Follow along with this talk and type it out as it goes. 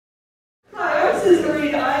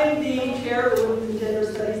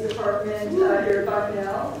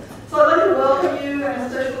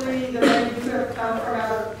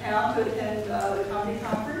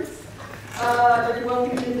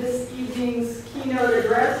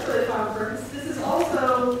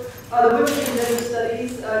the Women in Gender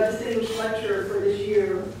Studies Distinguished Lecturer for this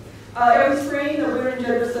year. Every spring, the Women in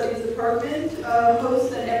Gender Studies Department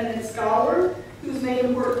hosts an eminent scholar who's made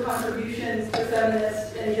important contributions to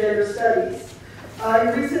feminist and gender studies.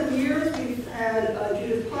 In recent years, we've had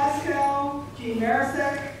Judith Plaskow, Jean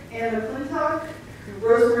Marisek, Anna McClintock,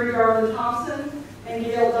 Rosemary Garland Thompson, and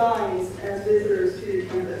Gail Dines as visitors to the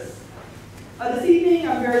campus. This evening,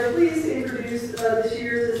 I'm very pleased to introduce this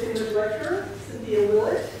year's distinguished lecturer, Cynthia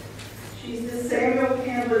Willett. She's the Samuel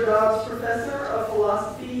Candler Dobbs Professor of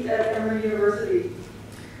Philosophy at Emory University.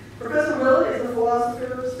 Professor Willett is a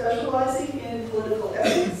philosopher specializing in political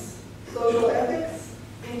ethics, social ethics,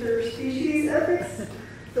 interspecies ethics,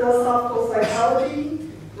 philosophical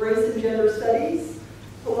psychology, race and gender studies,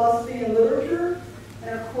 philosophy and literature,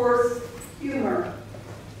 and of course, humor.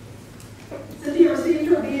 Cynthia received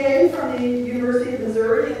her BA from the University of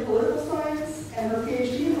Missouri in political science and her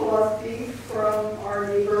PhD in philosophy from our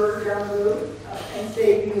neighbor down the road, Penn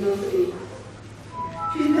State University.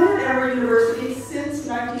 She's been at Emory University since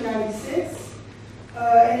 1996,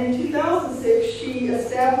 and in 2006 she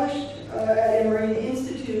established at Emory an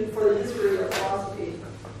Institute for the History of Philosophy.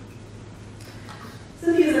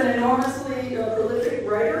 Cynthia is an enormously prolific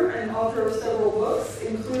writer and author of several books,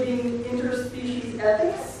 including Interspecies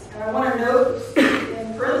Ethics. And I want to note,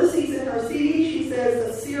 in parentheses in her CD, she says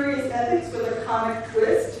a serious ethics with a comic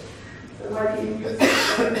twist. That might be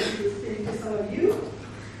interesting to some of you.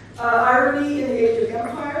 Irony in the Age of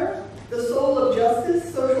Empire, The Soul of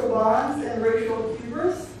Justice, Social Bonds and Racial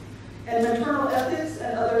Hubris, and Maternal Ethics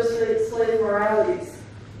and Other Slave Moralities.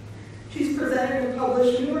 She's presented and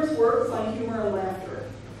published numerous works on humor and laughter.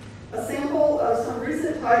 A sample of some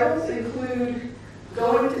recent titles include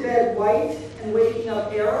Going to Bed White and Waking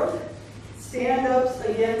Up Arab, Stand-Ups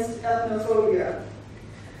Against Ethnophobia,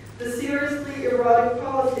 The Seriously Erotic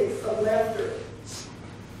Politics of Laughter,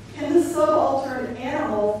 Can the Subaltern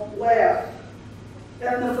Animal Laugh,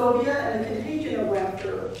 Ethnophobia and the Contagion of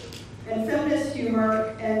Laughter, and Feminist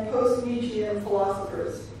Humor and Post-Nietzschean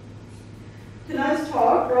Philosophers. Tonight's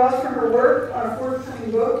talk draws from her work on a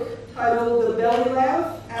forthcoming book titled The Belly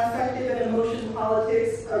Laugh, Affective and Emotion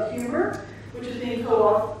Politics of Humor, which is being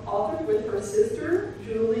co-authored with her sister,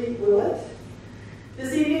 Julie Willett.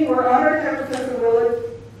 This evening, we're honored to have Professor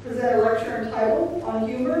Willett present a lecture entitled On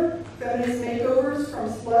Humor, Feminist Makeovers from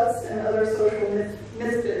Sluts and Other Social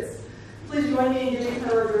Misfits. Please join me in giving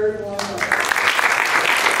her a very warm welcome.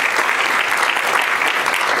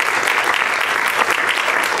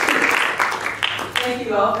 Thank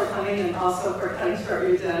you all for coming and also for cutting short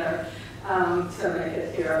your dinner to make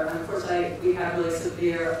it here. Unfortunately, we had really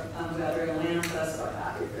severe weather in Atlanta, so I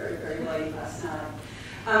got here very, very late last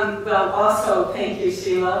night. Well, also, thank you,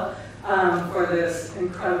 Sheila, for this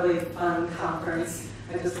incredibly fun conference.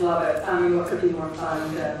 I just love it. I mean, what could be more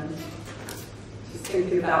fun than just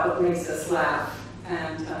thinking about what makes us laugh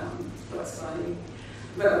and what's funny.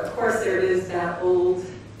 But of course, there is that old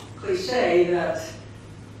cliche that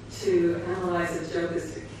to analyze a joke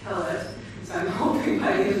is to kill it. So I'm hoping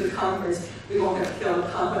by the end of the conference we won't have killed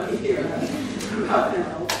comedy here at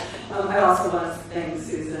Bucknell. I also want to thank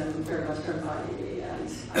Susan very much for inviting me and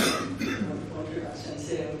wonderful introduction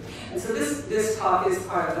too. And so this talk is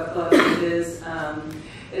part of a book. It is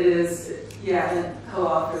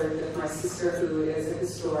co-authored with my sister who is a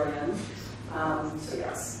historian. So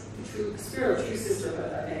yes, true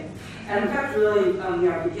sisterhood, I think. And in fact, really, we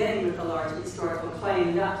are beginning with a large historical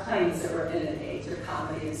claim, not claims that we're in an age of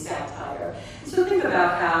comedy and satire. So think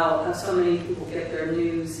about how so many people get their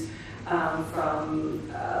news from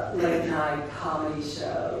late night comedy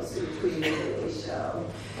shows or Tweety Daily Show.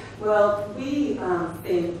 Well, we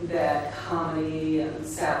think that comedy and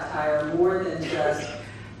satire, more than just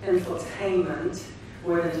infotainment,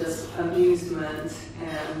 more than just amusement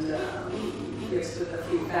and mixed with a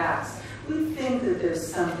few facts, we think that there's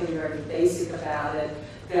something very basic about it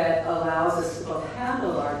that allows us to both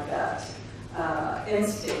handle our gut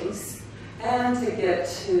instincts and to get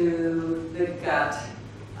to the gut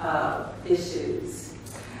issues.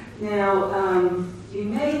 Now, you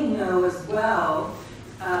may know as well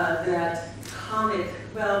that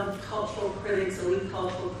cultural critics, elite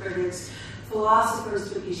cultural critics,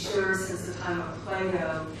 philosophers to be sure since the time of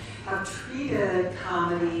Plato have treated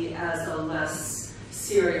comedy as a less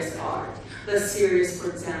serious art. Less serious, for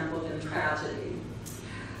example, than tragedy.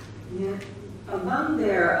 Among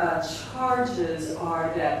their charges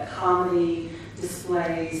are that comedy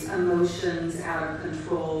displays emotions out of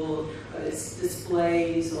control, but it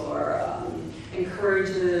displays or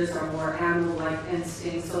encourages or more animal-like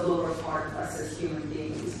instincts, a lower part of us as human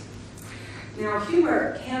beings. Now,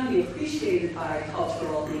 humor can be appreciated by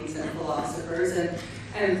cultural elites and philosophers, and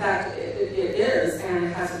And in fact, it is, and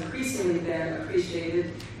it has increasingly been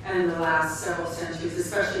appreciated in the last several centuries,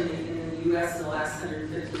 especially in the US in the last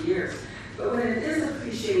 150 years. But when it is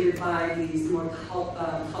appreciated by these more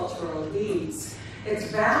cultural elites, it's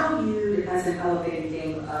valued as an elevated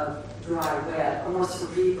game of dry wit, a more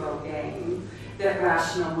cerebral game that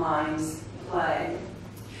rational minds play.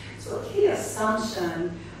 So a key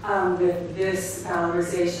assumption with this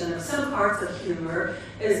valorization of some parts of humor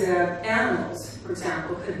is that animals, for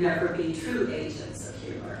example, could never be true agents of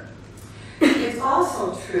humor. It's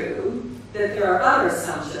also true that there are other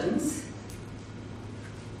assumptions.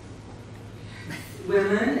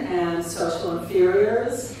 Women and social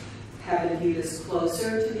inferiors have been viewed as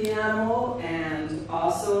closer to the animal and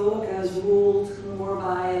also as ruled more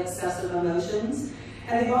by excessive emotions.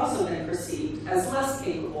 And they've also been perceived as less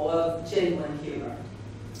capable of genuine humor.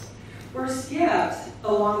 Worse yet,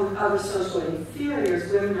 along with other social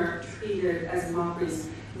inferiors, women are treated as mockery's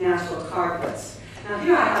natural targets. Now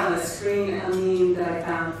here I have on the screen a meme that I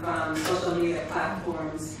found from social media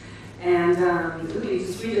platforms. And let me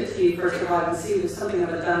just read it to you first of all. You can see there's something of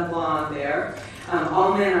a dumb blonde there.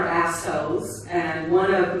 All men are assholes, and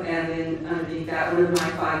then underneath that, one of my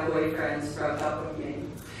 5 boyfriends broke up with me.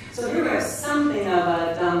 So here we have something of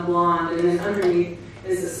a dumb blonde, and then underneath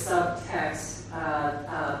is a subtext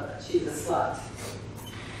of she's a slut.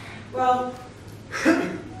 Well,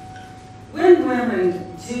 when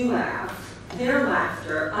women do laugh, their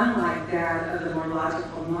laughter, unlike that of the more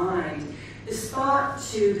logical mind, is thought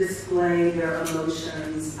to display their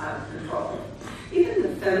emotions out of control. Even the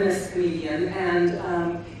feminist comedian,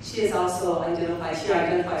 and she identifies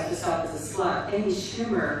herself as a slut, Amy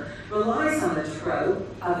Schumer, relies on the trope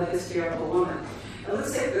of a hysterical woman. Now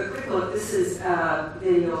let's take a quick look. This is a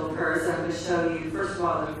video of hers. I'm going to show you, first of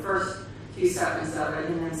all, the first few seconds of it,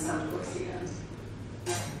 and then some towards the end.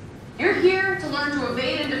 You're here to learn to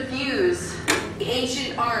evade and diffuse the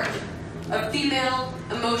ancient art of female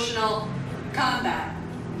emotional combat.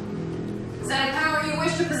 Is that a power you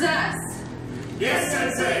wish to possess? Yes,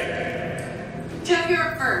 Sensei! Jeff, you're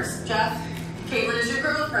up first. Jeff, Caitlin is your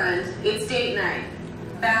girlfriend. It's date night.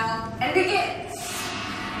 Bow and begin.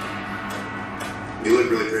 You look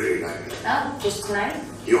really pretty tonight. Oh, just tonight?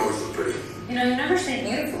 You always look pretty. You know, you never say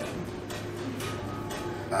beautiful.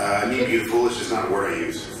 I mean beautiful, it's just not a word I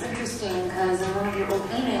use. It's interesting, because in one of your old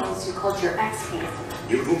emails, you called your ex beautiful.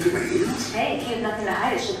 You were going through my emails? Hey, if you have nothing to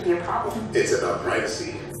hide, it shouldn't be a problem. It's about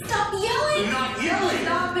privacy. Stop yelling! I'm not yelling!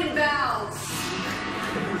 Stop and bow.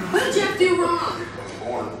 What did Jeff do wrong? I was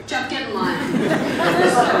born. Jeff, get in line.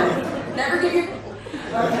 Never give your...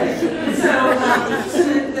 Okay, so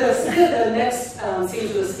the next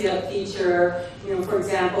seems to skip feature, for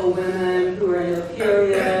example, women who are in their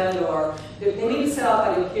period, or they may be set off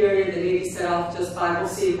by their period, they may be set off just by, we'll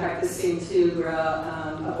see in fact this scene too, where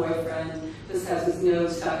a boyfriend just has his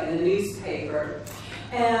nose stuck in a newspaper.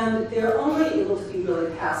 And they're only able to be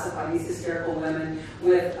really pacified, these hysterical women,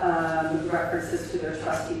 with references to their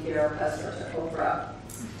trusty therapist or to Oprah.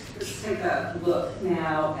 Let's take a look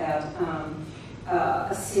now at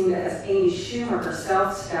a scene that has Amy Schumer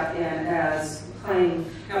herself step in as playing.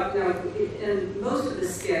 Now, in most of the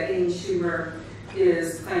skit, Amy Schumer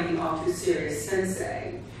is playing the all too serious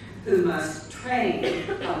sensei who must train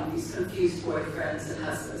these confused boyfriends and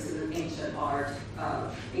husbands in the ancient art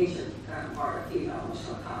of female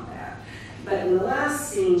emotional combat. But in the last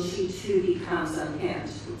scene, she too becomes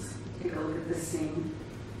unhinged. Let's take a look at this scene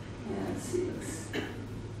and see this.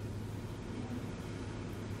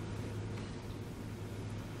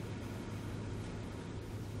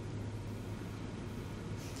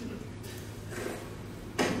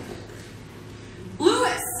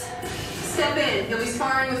 Step in. You'll be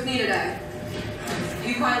sparring with me today.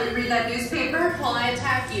 You quietly read that newspaper while I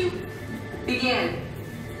attack you. Begin.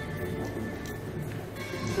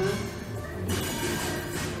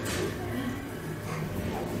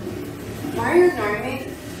 Why are you ignoring me?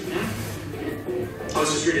 I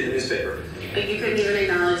was just reading the newspaper. Like you couldn't even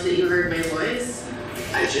acknowledge that you heard my voice?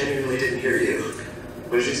 I genuinely didn't hear you.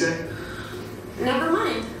 What did you say? Never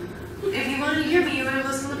mind. If you wanted to hear me, you would have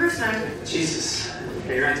listened the first time. Jesus.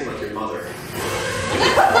 You're acting like your mother.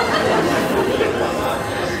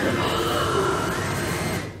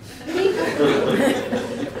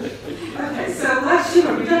 Okay, so like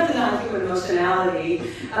Schumer, we don't deny human emotionality.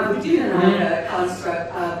 We do deny the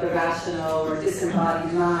construct of the rational or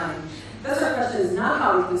disembodied mind. Thus our question is not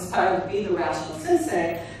how we can aspire to be the rational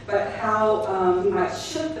sensei, but how we might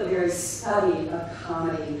shift the very study of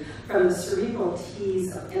comedy from the cerebral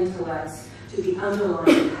tease of intellects to the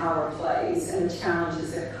underlying power plays and the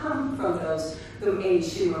challenges that come from those whom Amy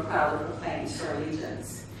Schumer proudly proclaims her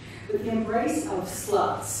allegiance. with the embrace of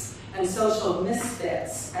sluts and social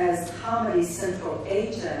misfits as comedy central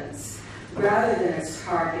agents, rather than its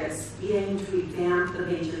targets, aim to revamp the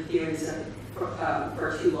major theories of,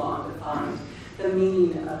 for too long defined, the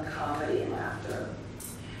meaning of comedy and laughter.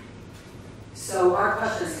 So our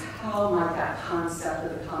question is, how might that concept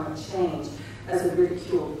of the comic change as the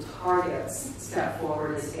ridiculed targets step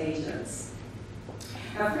forward as agents?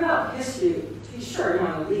 Now, throughout history, to be sure,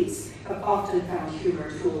 young elites have often found humor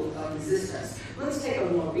a tool of resistance. Let's take a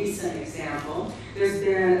more recent example. There's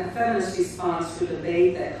been a feminist response to a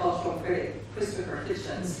debate that cultural critic Christopher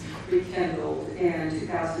Hitchens rekindled in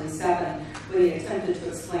 2007 when he attempted to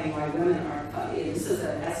explain why women aren't funny. And this is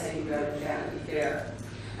an essay he wrote in Vanity Fair.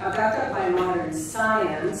 Now, backed up by modern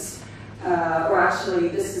science, or actually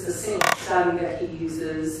this is a single study that he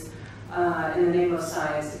uses in the name of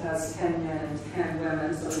science. It has 10 men and 10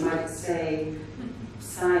 women, so we might say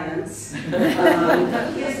science.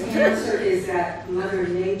 His answer is that Mother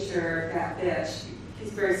Nature, that bitch,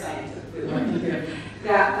 he's very scientific,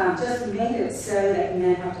 that just made it so that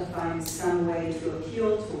men have to find some way to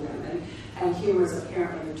appeal to women, and humor is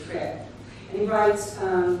apparently the trick. And he writes,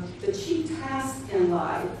 the chief task in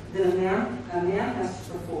life that a man has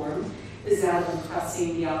to perform is that of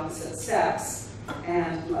impressing the opposite sex.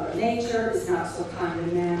 And Mother Nature is not so kind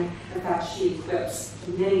to men. In fact, she equips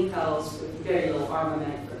many fellows with very little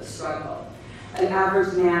armament for the struggle. An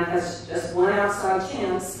average man has just one outside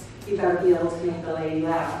chance. You better be able to make the lady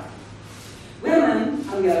laugh. Women,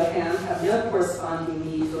 on the other hand, have no corresponding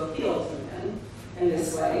need to appeal to men in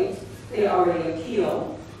this way. They already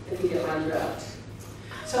appeal, if you get my drift.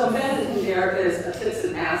 So embedded in there is a tits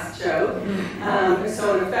and ass joke.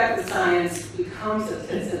 So in effect, the science becomes a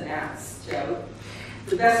tits and ass joke.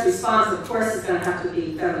 The best response, of course, is going to have to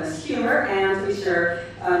be feminist humor, and to be sure,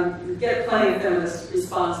 get plenty of feminist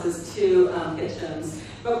responses to Hitchens.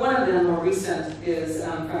 But one of them, more recent, is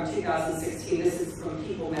from 2016. This is from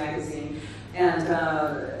People magazine. And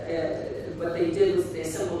what they did was they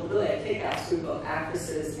assembled really a kick-ass group of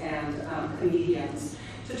actresses and comedians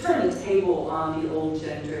to turn the table on the old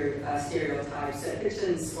gender stereotypes that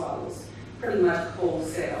Hitchens swallows pretty much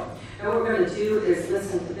wholesale. And what we're going to do is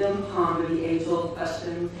listen to them ponder the age-old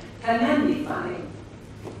question, can men be funny?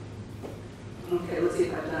 Okay, let's see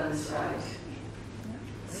if I've done this right.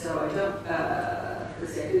 So I don't,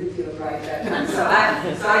 let's see, I didn't do it right that time. So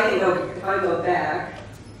I can go, if I go back.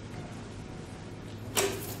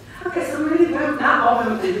 Okay, so really, not all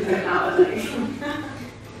women can do technology.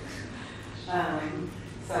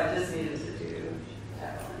 So I just needed to do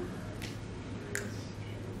that one.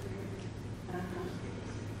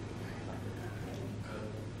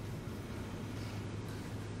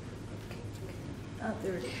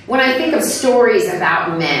 When I think of stories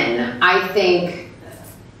about men, I think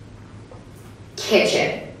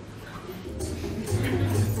kitchen.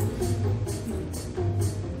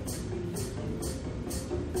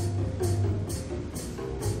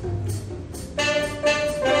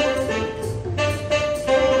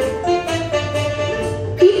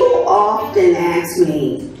 People often ask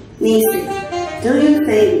me, Nisi, do you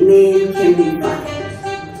think men can be funny?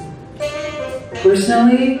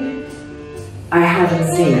 Personally, I haven't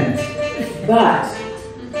seen it, but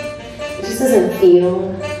It just doesn't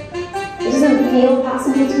feel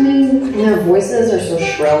possible to me. And their voices are so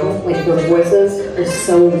shrill, like their voices are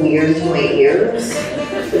so weird to my ears.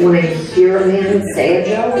 When I hear a man say a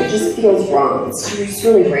joke, it just feels wrong. It's just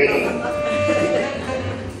really grating.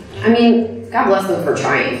 I mean, God bless them for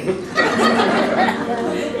trying.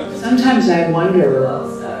 sometimes I wonder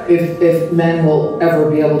if men will ever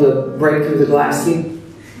be able to break through the glass ceiling.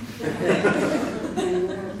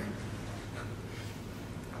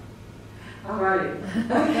 All right.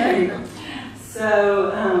 Okay.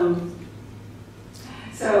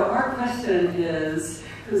 So our question is,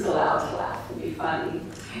 who's allowed to laugh and be funny?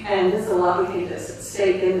 And there's a lot we can just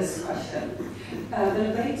stake in this question.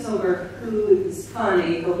 The debates over who is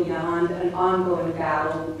funny go beyond an ongoing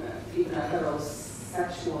battle, even a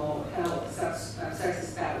heterosexual,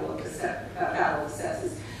 sexist battle of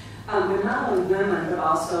sexes. They're not only women, but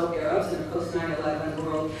also Arabs in a post-9/11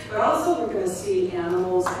 world, but also we're going to see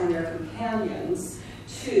animals and their companions,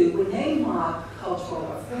 too. When they mock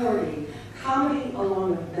cultural authority, comedy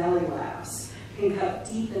along with belly laughs can cut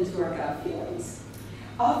deep into our gut feelings.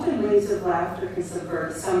 Often waves of laughter can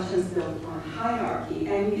subvert assumptions built on hierarchy,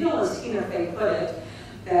 and you feel, as Tina Fey put it,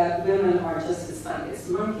 that women are just as funny as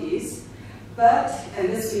monkeys. But, and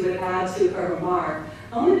this we would add to her remark,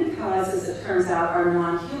 only because, as it turns out, our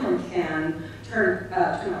non-human can turn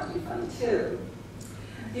out to be funny too.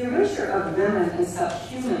 The erasure of women and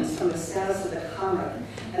subhumans from the status of the comic,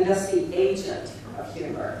 and thus the agent of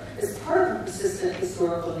humor is part of a persistent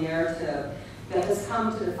historical narrative that has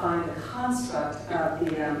come to define the construct of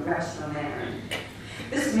the rational man.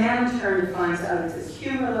 This man in turn defines others as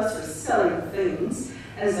humorless or silly things,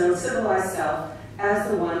 and his own civilized self as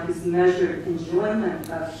the one whose measured enjoyment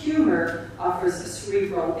of humor offers a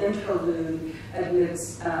cerebral interlude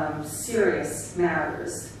amidst serious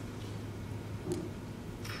matters.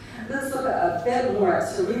 Let's look a bit more at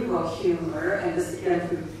cerebral humor, and this again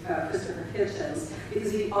through Christopher Hitchens,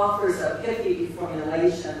 because he offers a pithy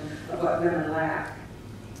formulation of what women lack.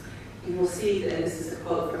 You will see, and this is a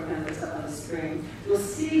quote from him that's up on the screen, you will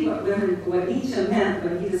see what Nietzsche meant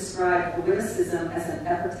when he described witticism as an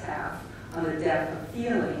epitaph on the death of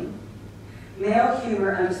feeling. Male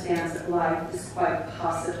humor understands that life is quite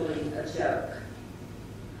possibly a joke.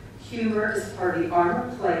 Humor is part of the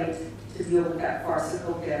armor plate to deal with that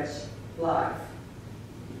farcical bitch, life.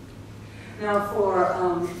 Now for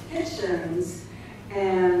Hitchens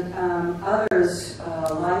and others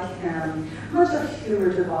like him, much of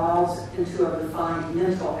humor devolves into a refined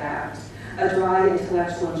mental act, a dry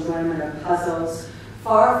intellectual enjoyment of puzzles,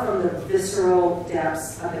 far from the visceral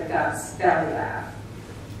depths of the gut's belly laugh.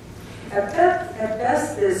 At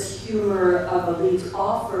best, this humor of elites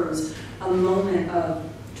offers a moment of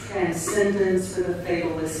transcendence for the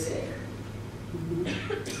fatalistic.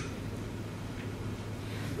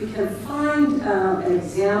 We can find an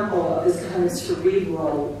example of this kind of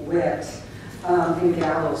cerebral wit in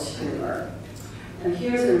gallows humor. And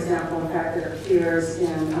here's an example, in fact, that appears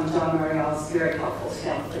in John Mariel's very helpful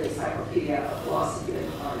pamphlet, Encyclopedia of Philosophy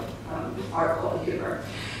and Art called Humor.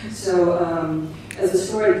 So, as the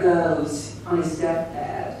story goes, on his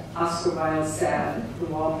deathbed, Oscar Wilde said, "The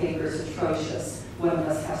wallpaper is atrocious. One of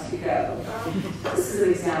us has to go." This is an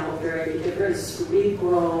example of very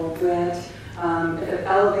cerebral wit. If it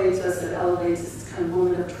elevates us, it elevates this kind of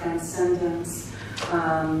moment of transcendence, a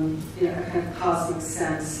kind of cosmic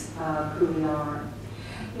sense of who we are.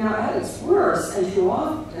 Now, at its worst, and too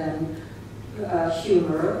often,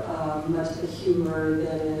 humor, much of the humor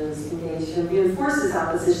that is engaged in, reinforces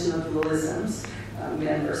opposition of dualisms,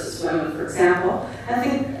 men versus women, for example. And I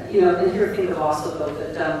think, and here think of also both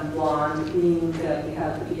the dumb blonde meme that we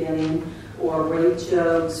had at the beginning, or rape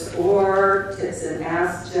jokes, or tits and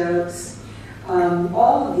ass jokes.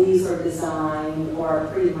 All of these are designed, or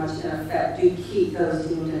pretty much in effect, do keep those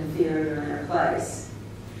deemed inferior in their place.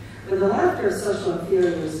 When the laughter of social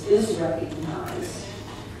inferiors is recognized,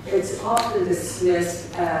 it's often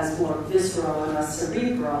dismissed as more visceral and less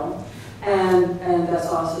cerebral, and that's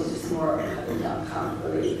also just more of a dumb comic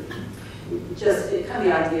relief. Just kind of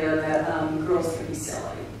the idea that girls can be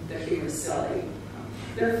silly, that humor is silly.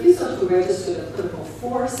 There are few social registers of political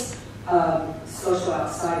force. Social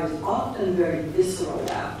outsiders, often very visceral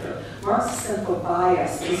laughter, marks a central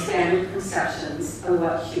bias in standard conceptions of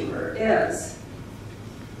what humor is.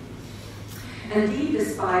 Indeed,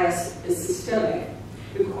 this bias is systemic,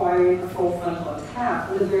 requiring a full frontal attack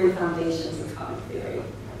on the very foundations of comic theory.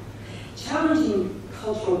 Challenging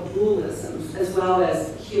cultural dualisms, as well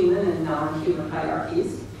as human and non-human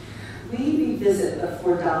hierarchies, we revisit the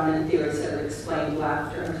four dominant theories that have explained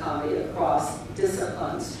laughter and comedy across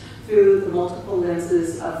disciplines through the multiple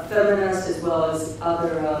lenses of Feminist as well as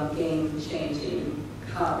other game-changing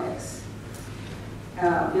comics.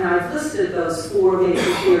 Now, I've listed those four major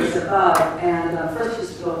theories above, and first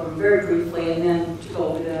just to go over them very briefly, and then to go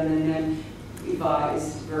over them, and then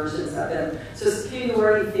revised versions of them. So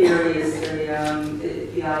superiority theory is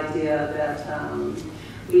the idea that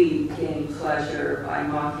we gain pleasure by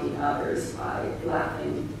mocking others, by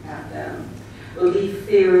laughing at them. Relief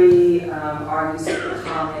theory argues that the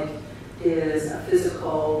comic is a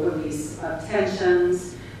physical release of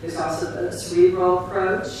tensions. There's also the cerebral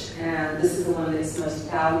approach, and this is the one that's most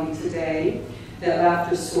valued today, that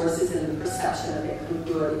laughter sources in the perception of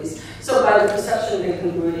incongruities. So by the perception of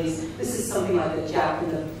incongruities, this is something like a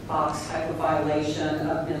jack-in-the-box type of violation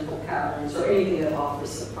of mental patterns or anything that offers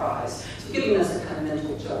surprise. So giving us a kind of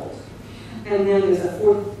mental jolt. And then there's a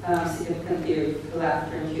fourth significant theory of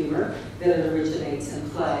laughter and humor that it originates in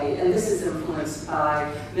play. And this is influenced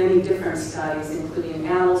by many different studies, including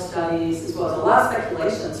animal studies, as well as a lot of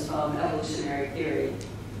speculations from evolutionary theory.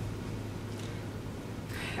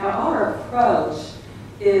 Now, our approach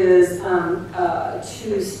is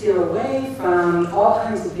to steer away from all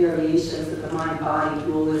kinds of variations of the mind-body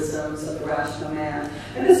dualisms of the rational man.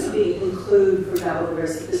 And this would include, for example, a very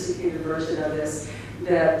sophisticated version of this,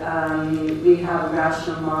 that we have a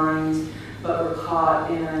rational mind, but we're caught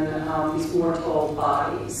in these mortal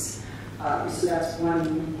bodies. So that's one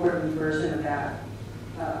important version of that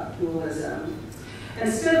dualism.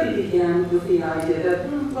 Instead, we begin with the idea that,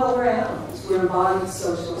 well, we're animals. animals. We're embodied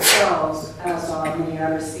social selves, as are many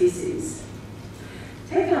other species.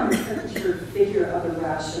 Taken on the pictured figure of the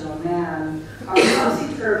rational man, our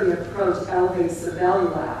topsy-turvy approach elevates the belly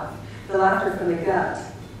laugh, the laughter from the gut.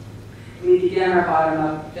 We began our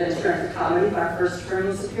bottom-up venture into comedy by first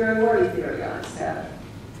turning superiority theory on its head.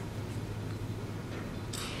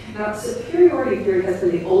 Now, superiority theory has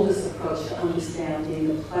been the oldest approach to understanding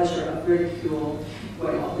the pleasure of ridicule,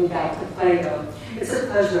 going back to Plato. It's a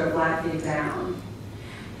pleasure of laughing down.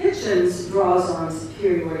 Hitchens draws on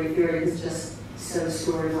superiority theory as just so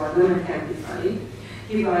story why women can't be funny.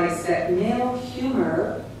 He writes that male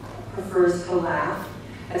humor prefers to laugh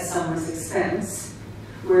at someone's expense,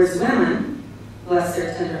 whereas women, bless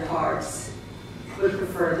their tender hearts, would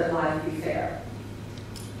prefer that life be fair.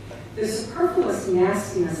 The superfluous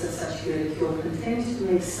nastiness of such ridicule continues to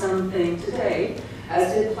make some think today,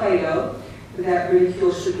 as did Plato, that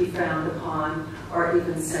ridicule should be frowned upon or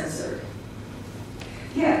even censored.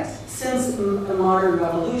 Yet, since the modern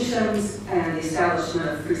revolutions and the establishment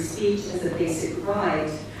of free speech as a basic right,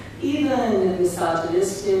 even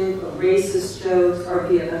misogynistic or racist jokes are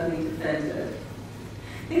vehemently defended.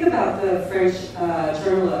 Think about the French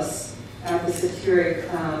journalists at the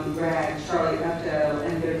satiric rag Charlie Hebdo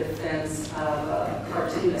and their defense of a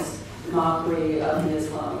cartoonist mockery of the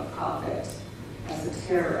Islamic Prophet as a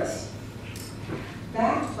terrorist.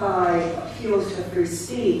 Backed by appeals to free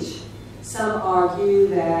speech, some argue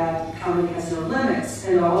that comedy has no limits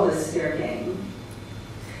and all is fair game.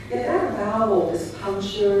 Yet that avowal is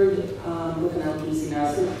punctured with an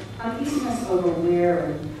uneasiness over where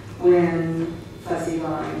and when fuzzy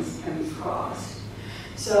lines can be crossed.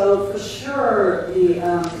 So for sure, the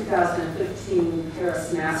 2015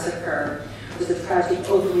 Paris massacre was a tragic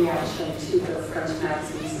overreaction to the French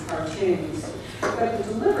magazine's cartoons. But the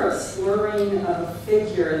deliberate slurring of a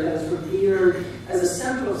figure that is revered as a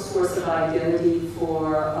central source of identity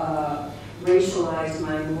for a racialized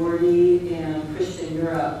minority in Christian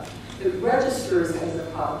Europe, it registers as a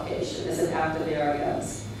provocation, as an act of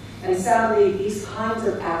arrogance. And sadly, these kinds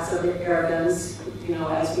of acts of arrogance,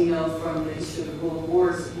 as we know from the history of the world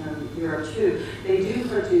wars in Europe too, they do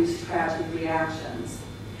produce tragic reactions.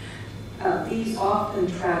 These often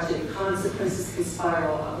tragic consequences can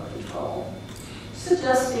spiral out of control,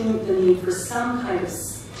 suggesting the need for some kind of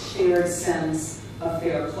shared sense of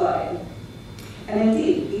fair play. And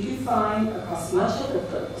indeed, we do find across much of the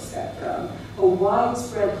political spectrum a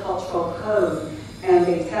widespread cultural code and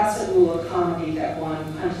a tacit rule of comedy that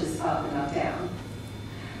one punches up and not down.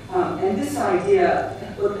 And this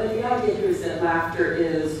idea, the idea here is that laughter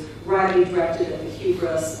is rightly directed at the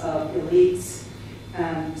hubris of elites,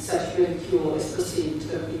 and such ridicule is perceived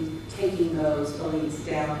to be taking those elites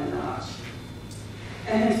down a notch.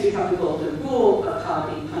 And hence we have the golden rule of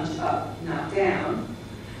comedy, punch up, not down.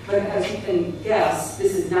 But as you can guess,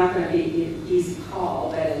 this is not going to be an easy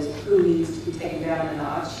call, that is, who needs to be taken down a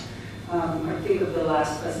notch. I think of the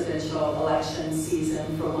last presidential election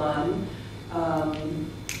season, for one,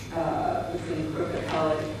 between crooked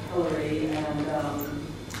Hillary and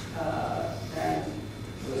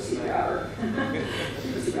Lucy Grabber.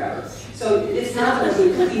 So it's not going to be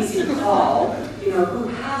an easy call, who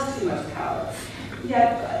has too much power.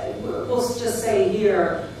 Yet, we'll just say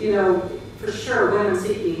here, for sure, women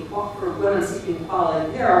seeking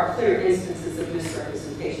equality, there are clear instances of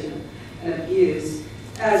misrepresentation and abuse,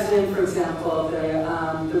 as when, for example,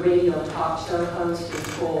 the radio talk show host who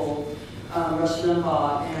told Rush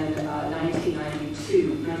Limbaugh in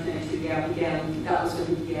 1992, that was when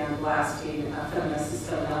he began blasting feminists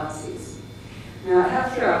and Nazis. Now, I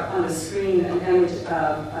have here on the screen an image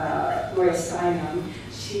of Gloria Steinem.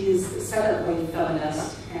 She's a second-wave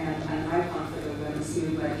feminist and an icon for the women's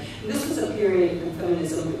movement. And this was a period in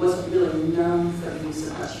feminism that wasn't really known for the use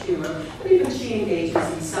of much humor, but even she engages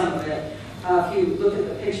in some of it. If you look at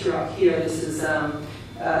the picture up here, this is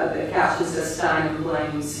the caption says Steinem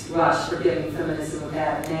blames Rush for giving feminism a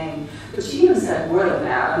bad name. But she even said more than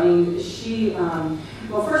that. I mean, she,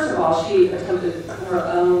 well, first of all, she attempted her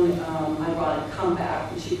own ironic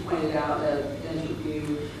comeback, and she pointed out in an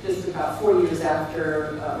interview just about 4 years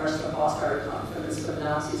after Rush Limbaugh started on Feminists for the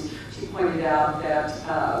Nazis. She pointed out that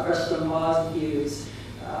Rush Limbaugh's views,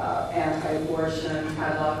 anti-abortion,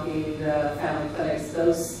 padlocking the family clinics,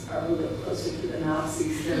 those are a little closer to the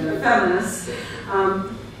Nazis than the feminists.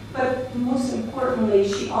 But most importantly,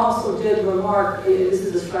 she also did remark, this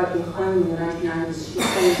is a striking claim in the 1990s, she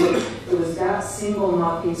said that it was that single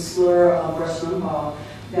mocking slur of Rush Limbaugh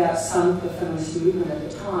that sunk the feminist movement at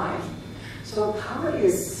the time. So comedy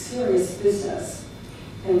is serious business.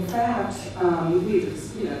 In fact,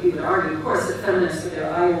 we would argue, of course, that feminists with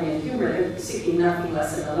their irony and humor are seeking nothing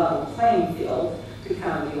less than a level playing field to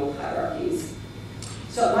counter the old hierarchies.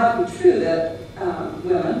 So it might be true that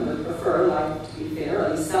women would prefer life to be fair, or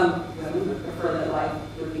at least some women would prefer that life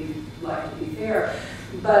to be fair.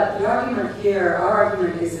 But the argument here, our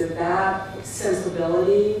argument is that that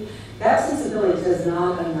sensibility does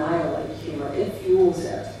not annihilate humor, it fuels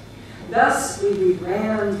it. Thus, we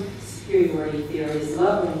rebrand superiority theories,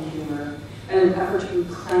 leveling humor, in an effort to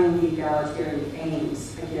reclaim the egalitarian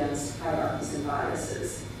aims against hierarchies and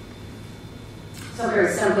biases. So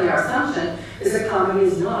very simply, our assumption is that comedy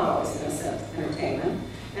is not always innocent entertainment,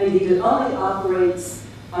 and indeed it only operates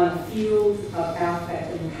on a field of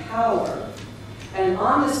affect and power. And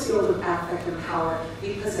on this field of affect and power,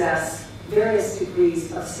 we possess various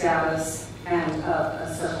degrees of status and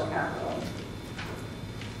of social capital.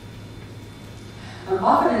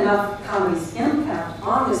 Often enough, comedy's impact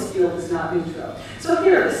on this field is not neutral. So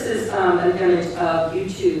here, this is an image of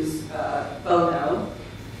U2's Bono.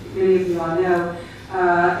 Many of you all know.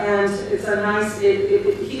 And it's a nice,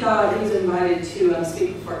 he was invited to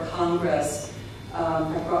speak before Congress,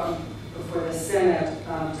 before the Senate,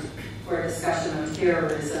 for a discussion on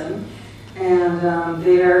terrorism. And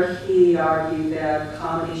there he argued that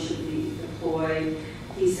comedy should be deployed.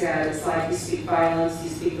 He said, it's like you speak violence, you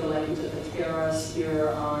speak the language of the terrorists,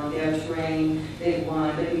 you're on their terrain, they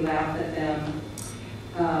won, but you laugh at them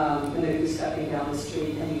when they're stepping down the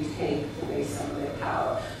street, and you take away some of their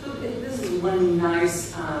power. So this is one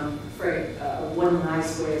nice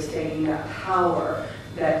way of stating that power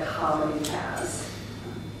that comedy has.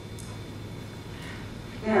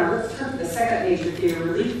 Now, let's turn to the second major theory,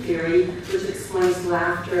 relief theory, which explains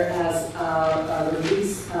laughter as a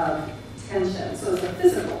release of tension. So it's a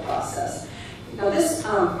physical process. Now, this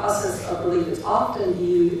process of relief is often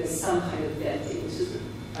viewed as some kind of venting. It's just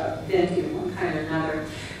venting of one kind or another.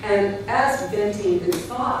 And as venting is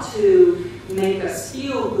thought to make us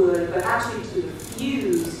feel good, but actually to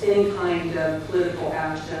diffuse any kind of political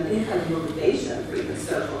action, any kind of motivation for even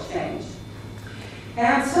social change.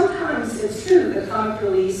 And sometimes it's true that comic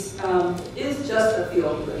release is just a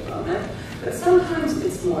feel-good moment, but sometimes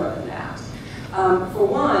it's more than that. For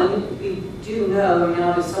one, we do know,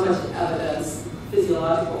 now there's so much evidence,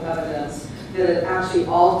 physiological evidence, that it actually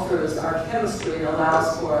alters our chemistry and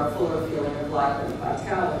allows for a fuller feeling of life and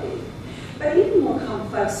vitality. But even more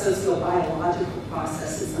complex sociobiological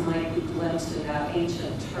processes might be glimpsed in that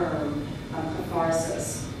ancient term,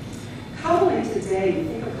 catharsis. Commonly today, we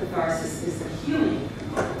think of catharsis as the healing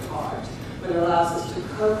component of art, but it allows us to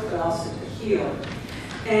cope, but also to heal.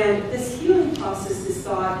 And this healing process is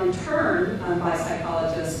thought in turn by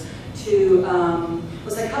psychologists to,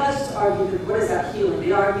 psychologists argue that what is that healing?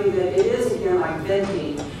 They argue that it is, again, like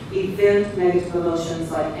venting. We vent negative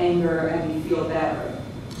emotions like anger and we feel better.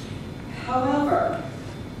 However,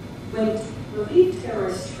 when relief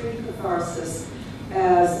theorists treat catharsis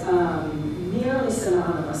as merely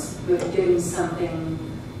synonymous with getting something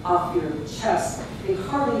off your chest, they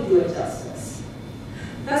hardly do it justice.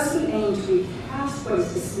 Thus, we aim to recast what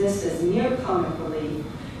is dismissed as mere comic relief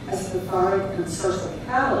as a cathartic and social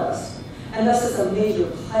catalyst, and thus as a major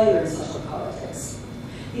player in social politics.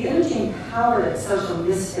 The energy and power that social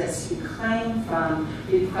misfits reclaim from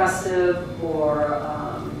repressive or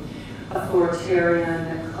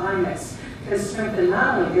authoritarian climates can strengthen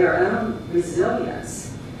not only their own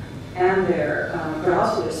resilience and but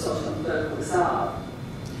also their social and political resolve.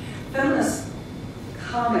 Feminist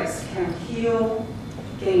comics can heal,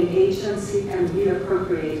 gain agency, and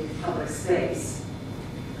reappropriate public space.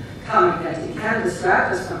 Comic venting can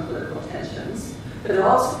distract us from political tensions, but it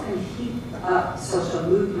also can heat up social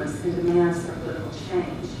movements and demands for political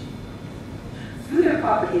change. Through their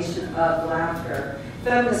propagation of laughter,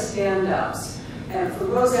 feminist stand-ups, and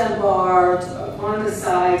from Roseanne Barr to Wanda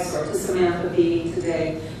Sykes or to Samantha Bee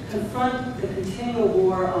today, confront the continual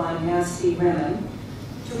war on nasty women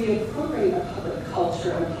to reappropriate a public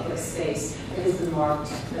culture and a public space that has been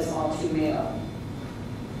marked as all too male.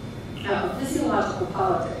 Now, physiological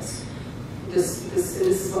politics, this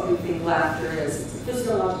is what we think laughter is. It's a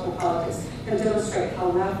physiological politics can demonstrate how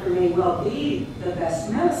laughter may well be the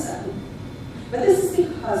best medicine, but this is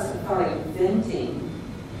because cathartic venting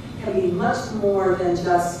can be much more than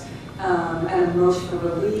just an emotional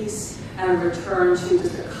release and a return to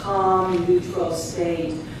just a calm, neutral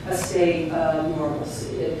state, a state of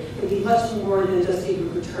normalcy. It can be much more than just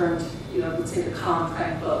even return to, let's say the calm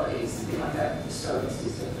tranquility, something like that. The stories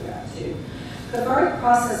used for that too. Cathartic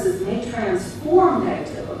processes may transform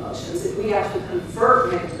negative emotions if we actually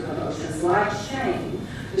convert negative emotions, like shame,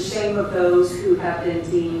 the shame of those who have been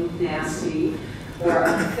deemed nasty, or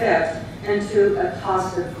unfit into a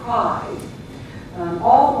positive pride,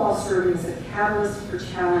 all while serving as a catalyst for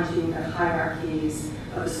challenging the hierarchies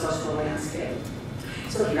of the social landscape.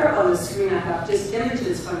 So here on the screen I have just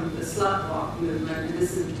images from the slut walk movement, and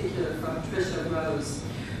this is in particular from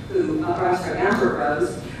Amber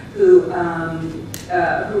Rose, who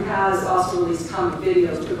has also released comic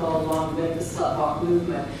videos to go along with the slut walk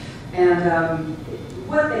movement. And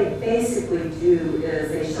what they basically do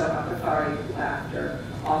is they show how cathartic laughter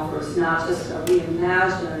offers not just a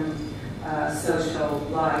reimagined social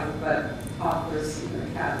life, but offers a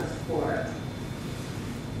catalyst for it.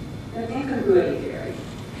 And incongruity theory.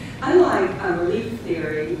 Unlike relief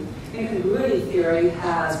theory, incongruity theory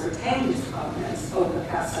has retained its prominence over the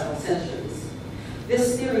past several centuries.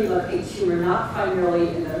 This theory locates humor not primarily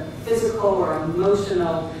in a physical or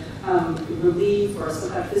emotional relief or some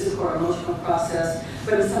kind of physical or emotional process,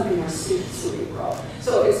 but in something more cerebral.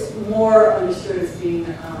 So it's more understood as being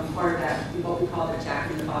part of that, what we call the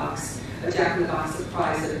jack-in-the-box, a jack-in-the-box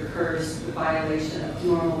surprise that occurs the violation of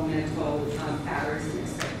normal mental patterns and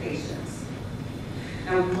expectations.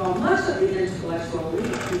 Now, while much of the intellectual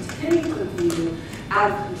elite continue to view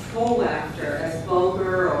out-of-control laughter as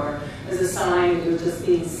vulgar or as a sign that you're just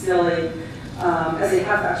being silly, as they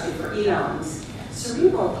have actually for eons,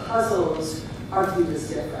 cerebral puzzles are viewed as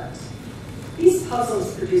different. These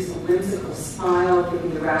puzzles produce a whimsical smile,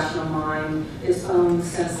 giving the rational mind its own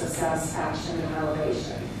sense of satisfaction and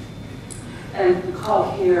elevation. And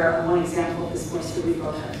recall here one example of this more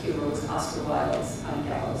cerebral kind of humor was Oscar Wilde's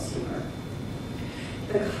gallows humor.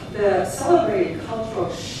 The celebrated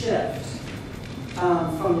cultural shift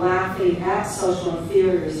from laughing at social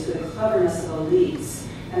inferiors to the cleverness of elites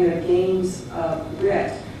and their games of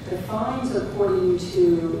wit defines, according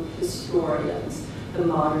to historians, the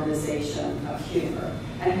modernization of humor,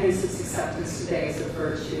 and hence its acceptance today as a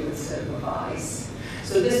virtue instead of a vice.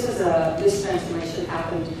 So this transformation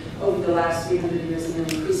happened over the last 300 years, and then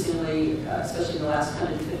increasingly, especially in the last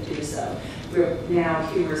 150 or so, where now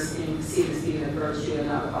humor is seen as being a virtue and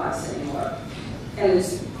not a vice anymore. And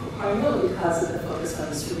it's primarily because of the focus on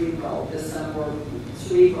the cerebral, this more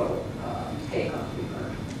cerebral take on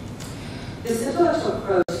humor. This intellectual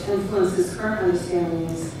approach influences current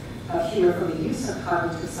understandings of humor from the use of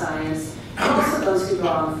cognitive science, and also those who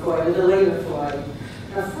draw on Freud, or the later Freud.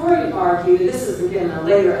 Now, Freud argued, this is again a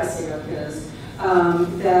later essay of his,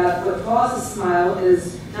 that what draws a smile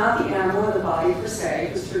is not the animal or the body per se,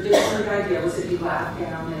 because traditionally the idea was that you laugh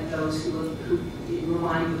down at those who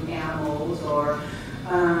remind you of animals, or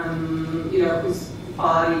whose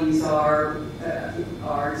bodies are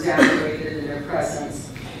exaggerated in their presence.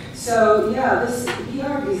 So yeah, he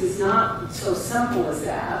argues it's not so simple as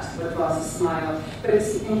that, what draws a smile, but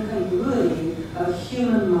it's the incongruity of a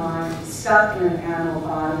human mind stuck in an animal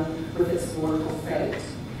body with its mortal fate.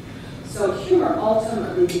 So humor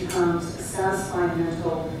ultimately becomes a satisfying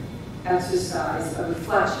mental exercise of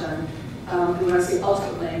reflection. And when I say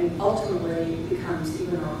ultimately becomes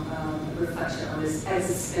even a reflection on this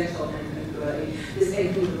existential incongruity, this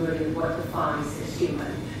incongruity of what defines the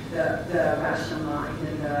human, the rational mind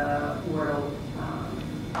and the mortal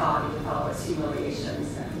body with all its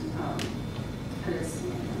humiliations and its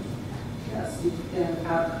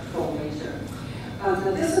out-of-control nature. Now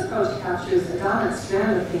this approach captures a dominant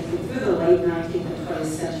strand of thinking through the late 19th and 20th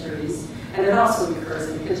centuries, and it also recurs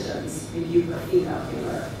in Hitchens' review of female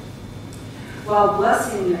humor. While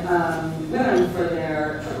blessing women for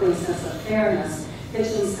their troubling sense of fairness,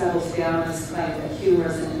 Hitchens doubles down on his claim that humor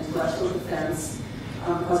is an intellectual defense,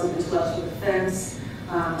 because of intellectual defense,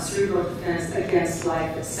 cerebral defense against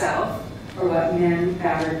life itself, or what men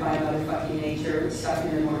battered by motherfucking nature, stuck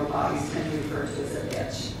in their mortal bodies, tend to refer to as a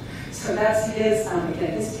bitch. So that's his,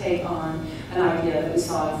 again, his take on an idea that we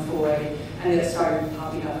saw in Freud, and it started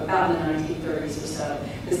popping up about in the 1930s or so,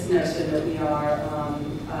 this notion that we are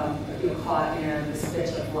caught in this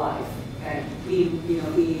bitch of life, and we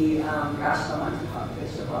rational minds are caught in the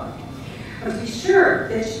bitch of life. But to be sure,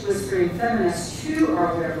 bitch-whispering feminists too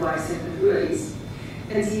are aware of life's incongruities.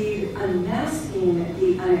 Indeed, unmasking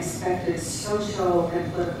the unexpected social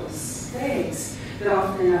and political stakes that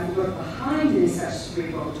often enough lurk behind any such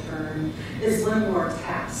cerebral turn is one more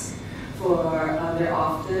task for their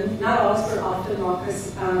often, not always, but often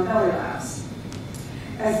raucous belly laughs.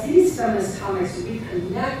 As these feminist comics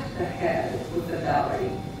reconnect the head with the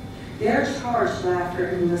belly, their charged laughter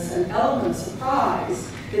enlists an element of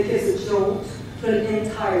surprise that gives a jolt to an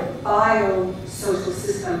entire bio-social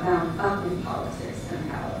system bound up in politics and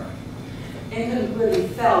power. Incongruity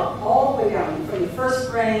felt all the way down from the first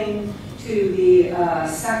brain to the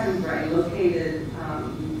second brain, located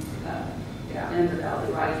in the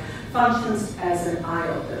belly, right? functions as an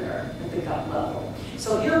eye-opener at the gut level.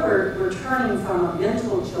 So here we're turning from a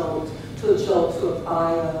mental jolt to a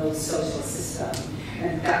biosocial system,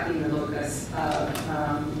 and that being the locus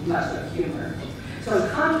of much of humor. So in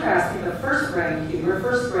contrast to the first brain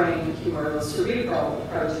humor, those cerebral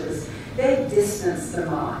approaches, they distance the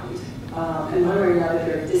mind. And one way or another,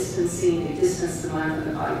 they distance the mind from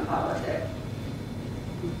the body politic.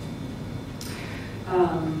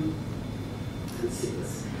 Let's see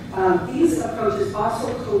this. These approaches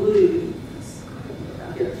also collude.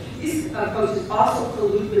 These approaches also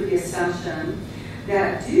collude with the assumption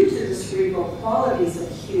that due to the cerebral qualities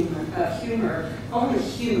of humor, only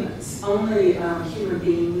human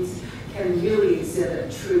beings can really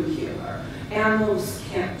exhibit true humor. Animals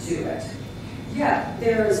can't do it. Yet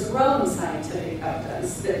there is growing scientific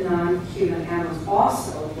evidence that non-human animals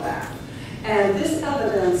also laugh. And this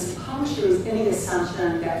evidence punctures any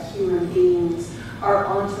assumption that human beings are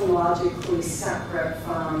ontologically separate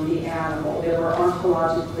from the animal. They were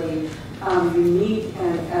ontologically unique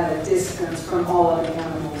and at a distance from all other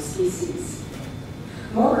animal species.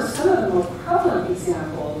 Moreover, some of the more prevalent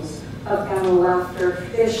examples of animal laughter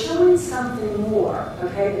is showing something more,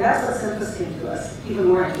 okay? That's what's interesting to us, even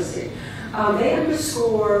more interesting. They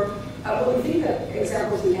underscore, what we think that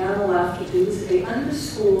examples of animal laughter do is that they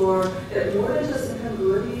underscore that more than just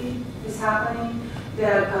incongruity is happening,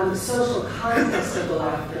 that the social context of the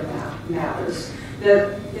laughter matters,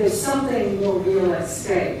 that there's something more real at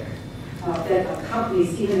stake that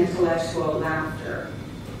accompanies even intellectual laughter.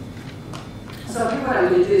 So here what I'm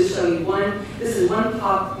going to do is show you this is one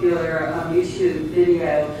popular YouTube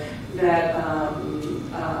video that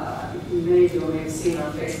many of you may have seen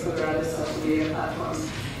on Facebook or other social media platforms.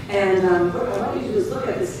 And what I want you to do is look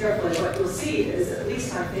at this carefully. What you'll see is, at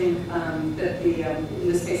least I think, that in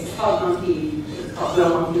this case, it's called monkey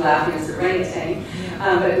laughing, it's orangutan.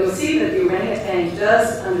 But you'll see that the orangutan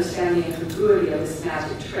does understand the incongruity of this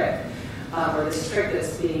magic trick, or this trick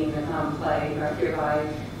that's being played here by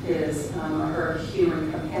his or her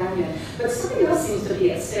human companion. But something else seems to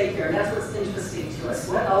be at stake here, and that's what's interesting to us.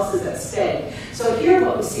 What else is at stake? So here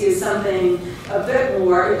what we see is something a bit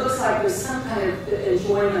more, it looks like there's some kind of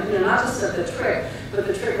enjoyment, not just of the trick, but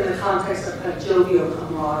the trick in the context of kind of jovial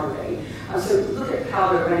camaraderie. So look at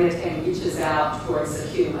how the orangutan reaches out towards the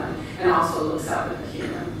human, and also looks up at the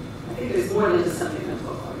human. I think there's more than just something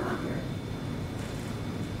mental going on here.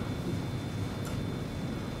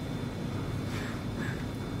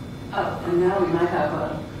 Oh, and now we might have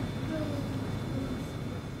a...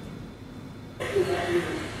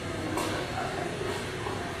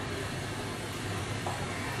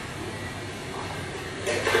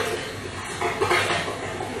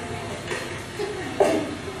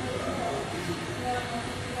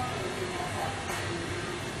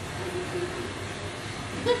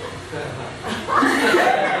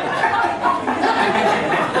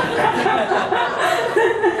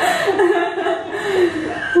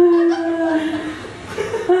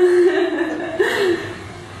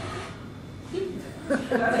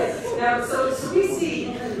 So we see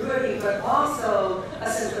incongruity, but also a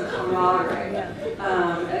sense of camaraderie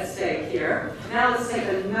at stake here. Now let's take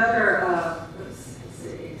another, let's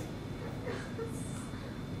see.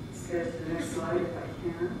 Let's go to the next slide if I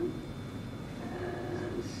can.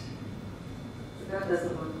 And that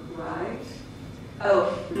doesn't look right.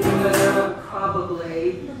 Oh, that would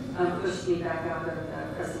probably push me back out of the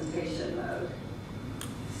presentation mode.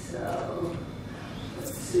 So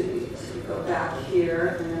let's see, so we go back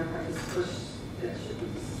here, and then if I just push, that should be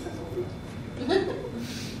simple.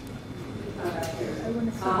 Back here.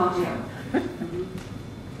 Yeah.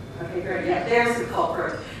 Okay, great. Yeah, there's the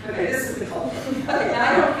culprit. Okay, this is the culprit. Okay, now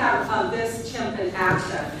I don't have this chimp in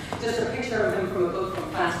action. Just a picture of him from a book from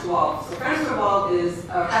Franz Wald. So Franz Wald has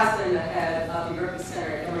been the head of the European Center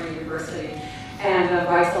at Emory University, and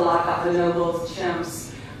writes a lot about bonobos,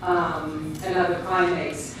 chimps, and other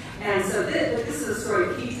primates. And so this is a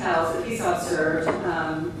story he tells that he's observed.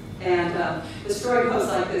 The story goes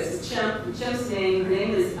like this. The chimp's name, her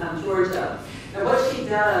name is Georgia. Now what she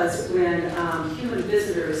does when human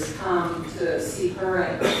visitors come to see her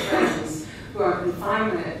and her friends who are in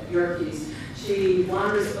confinement at Yerkes, she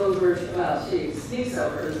wanders over to, well, she sneaks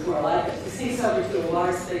over, is more like it. She sneaks over to a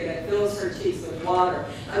water spigot, fills her cheeks with water,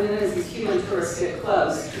 and then as these human tourists get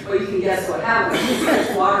close, well, you can guess what happens. She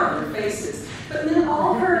spits water on their faces. But then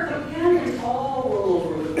all her companions all roll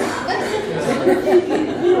over with water. So they're thinking,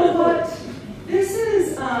 you know what? This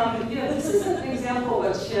is, this is an example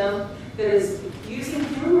of a chimp that is using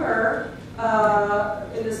humor,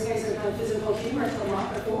 in this case, a kind of physical humor to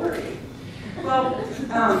mock authority. Well,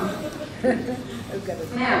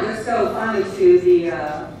 now let's go finally to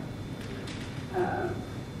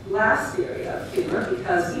last theory of humor,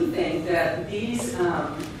 because we think that these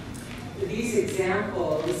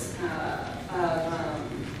examples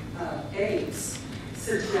of apes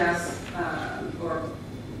suggest or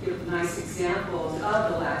give nice examples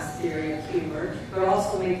of the last theory of humor, but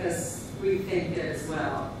also make us rethink it as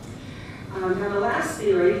well. Now the last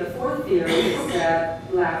theory, the fourth theory, is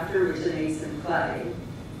that laughter originates in play.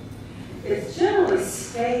 It's generally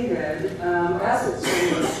stated, or as it's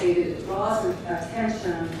generally stated, it draws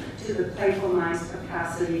attention to the playful mind's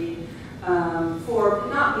capacity for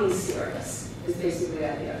not being serious, is basically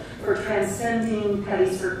the idea. For transcending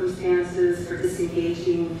petty circumstances, for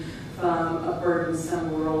disengaging from a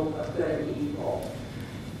burdensome world of good and evil.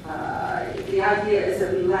 The idea is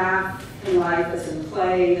that we laugh in life as in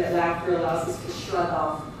play, that laughter allows us to shrug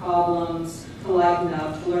off problems, to lighten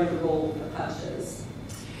up, to learn to roll with the punches.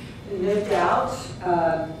 And no doubt,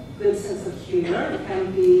 a good sense of humor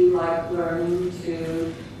can be like learning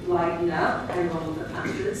to lighten up and roll with the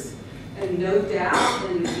punches. And no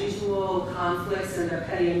doubt, in the usual conflicts and the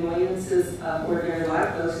petty annoyances of ordinary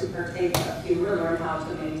life, those who partake of humor learn how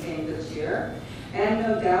to maintain good cheer. And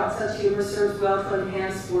no doubt, such humor serves well to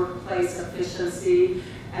enhance workplace efficiency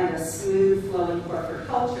and a smooth flowing corporate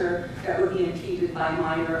culture that would be impeded by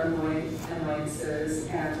minor annoyances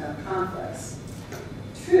and conflicts.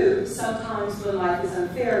 True, sometimes when life is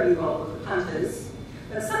unfair, we roll with the punches,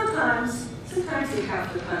 but sometimes you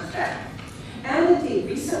have to punch back. And indeed,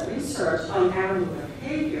 recent research on animal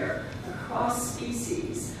behavior across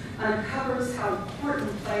species uncovers how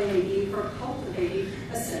important play may be for cultivating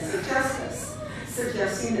a sense of justice,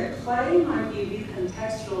 suggesting that play might be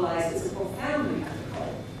recontextualized as a profoundly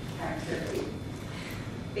ethical activity.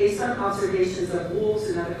 Based on observations of wolves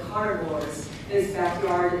and other carnivores in his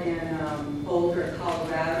backyard in Boulder,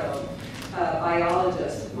 Colorado,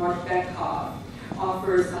 biologist Mark Beckhoff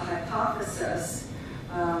offers a hypothesis.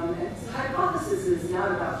 The hypothesis is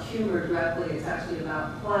not about humor directly, it's actually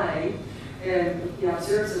about play. And he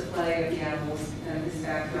observes the play of the animals in his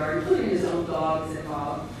backyard, including his own dogs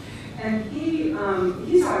involved. And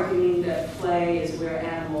he's arguing that play is where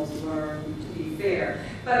animals learn to be fair.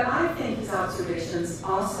 But I think his observations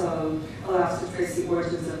also allow us to trace the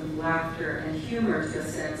origins of laughter and humor to a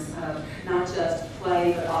sense of not just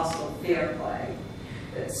play, but also fair play.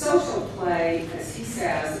 That social play, as he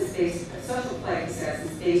says, is based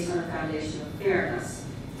on a foundation of fairness.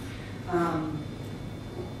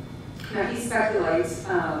 Now he speculates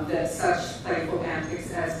that such playful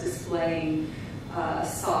antics as displaying a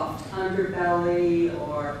soft underbelly,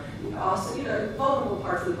 or also, vulnerable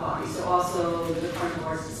parts of the body. So also the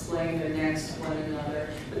carnivores displaying their necks to one another.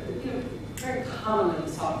 But very commonly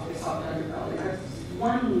the soft underbelly. There's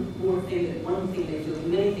one thing they do,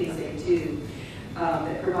 many things they do,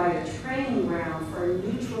 that provide a training ground for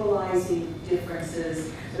neutralizing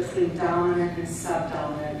differences between dominant and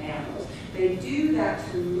subdominant animals. They do that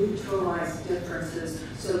to neutralize differences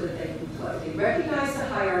so that they can play. They recognize the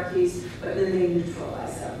hierarchies, but then they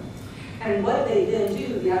neutralize them. And what they then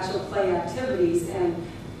do, the actual play activities, and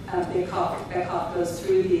Beckhoff goes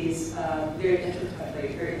through these very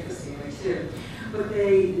interestingly too. What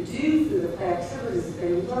they do through the play activities is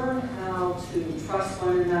they learn how to trust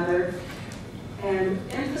one another. And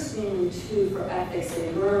interestingly, too, for ethics,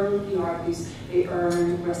 they learn, he argues, they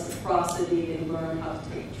earn reciprocity, they learn how to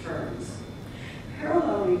take turns.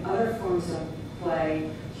 Paralleling other forms of play,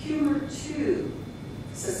 humor, too,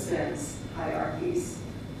 suspends hierarchies,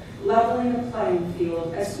 leveling the playing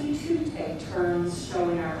field as we, too, take turns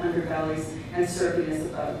showing our underbellies and serving as a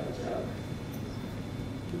butt of a joke.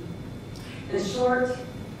 In short,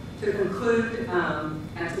 to conclude,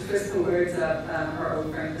 and to twist the words of our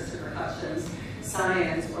old friend Christopher Hutchins,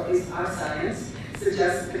 science, or at least our science,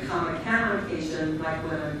 suggests that the common can on occasion, like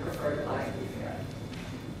women, prefer to life be fair.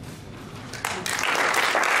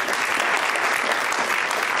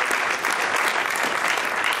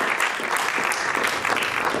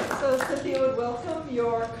 So Cynthia would welcome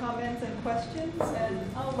your comments and questions, and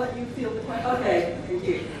I'll let you field the questions. Okay, thank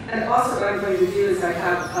you. And also what I'm going to do is I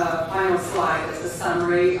have a final slide that's a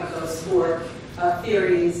summary of those four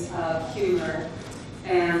theories of humor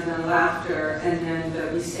and laughter, and then the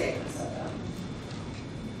restatements of them.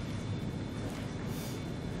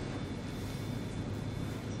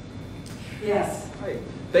 Yes. Hi.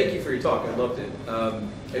 Thank you for your talk. I loved it.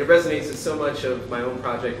 And it resonates with so much of my own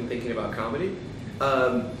project and thinking about comedy.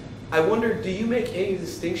 I wonder, do you make any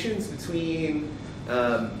distinctions between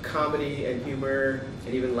comedy and humor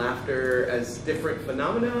and even laughter as different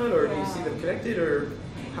phenomena, or do you see them connected? Or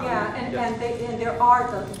Yeah, and there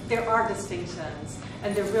are distinctions,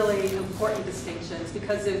 and they're really important distinctions,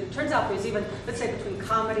 because it turns out there's even, let's say, between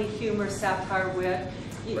comedy, humor, satire, wit,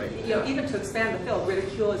 even to expand the field,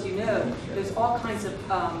 ridicule, as you know, there's all kinds of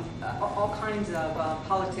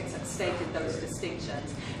politics at stake in those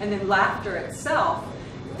distinctions. And then laughter itself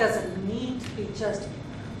doesn't need to be just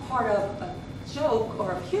part of a joke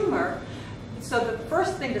or of humor. So the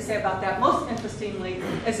first thing to say about that, most interestingly,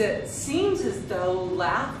 is it seems as though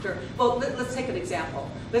laughter, well, let's take an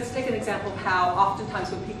example. Let's take an example of how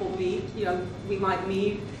oftentimes when people meet, we might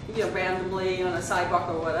meet, randomly on a sidewalk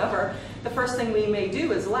or whatever, the first thing we may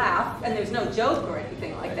do is laugh, and there's no joke or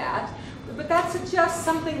anything like that. But that suggests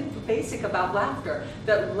something basic about laughter,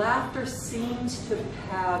 that laughter seems to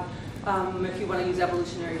have, if you want to use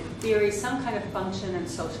evolutionary theory, some kind of function in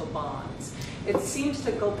social bonds. It seems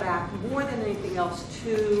to go back more than anything else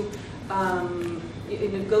to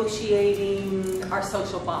negotiating our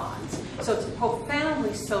social bonds. So it's a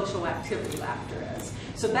profoundly social activity, laughter is.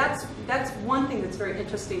 So that's one thing that's very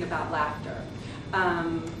interesting about laughter.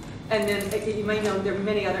 And then you may know there are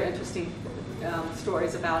many other interesting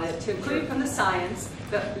stories about it, too, including from the science.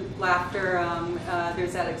 That laughter,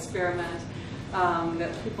 there's that experiment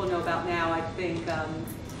that people know about now, I think,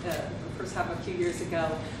 first happened a few years ago,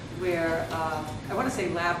 where, I want to say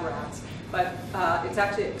lab rats, but it's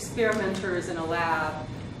actually experimenters in a lab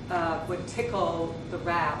would tickle the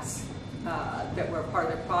rats that were part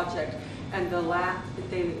of their project, and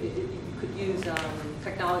you could use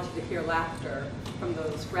technology to hear laughter from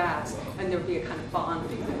those rats, and there would be a kind of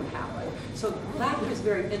bonding that would happen. So laughter is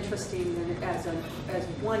very interesting as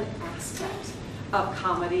one aspect of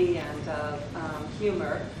comedy and of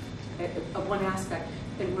humor, of one aspect,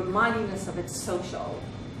 in reminding us of its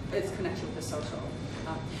connection with the social.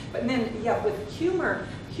 But then, yeah, with humor,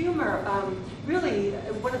 really,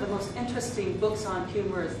 one of the most interesting books on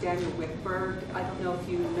humor is Daniel Wickberg. I don't know if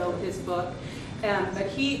you know his book, but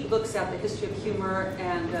he looks at the history of humor,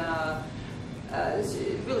 and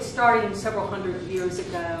really starting several hundred years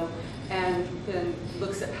ago, and then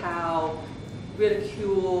looks at how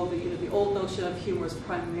ridicule, the old notion of humor is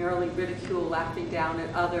primarily ridicule, laughing down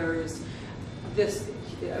at others. This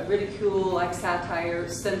ridicule, like satire,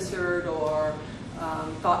 censored or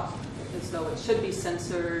thought as though it should be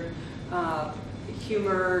censored.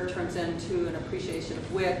 Humor turns into an appreciation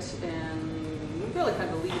of wit and really kind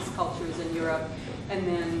of elitist cultures in Europe, and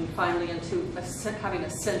then finally into having a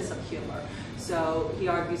sense of humor. So he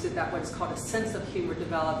argues that what is called a sense of humor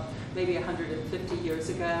developed maybe 150 years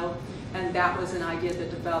ago, and that was an idea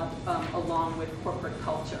that developed along with corporate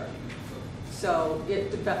culture. So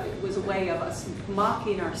it was a way of us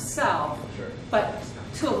mocking ourselves, but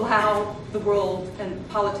to allow the world and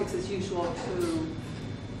politics as usual to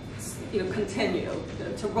continue,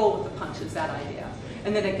 to roll with the punches, that idea.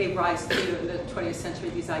 And then it gave rise to, in the 20th century,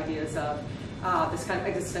 these ideas of this kind of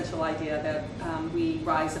existential idea that we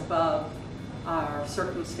rise above our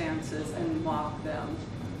circumstances and mock them.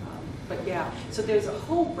 But yeah, so there's a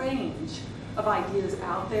whole range of ideas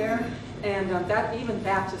out there, and even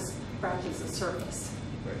that just scratches the surface.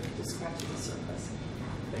 Just scratches the surface.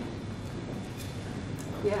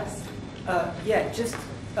 Yes? Yeah, just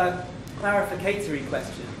a clarificatory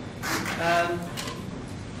question.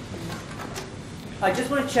 I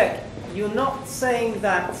just want to check, you're not saying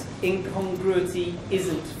that incongruity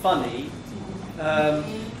isn't funny,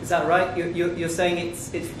 is that right? You're saying it's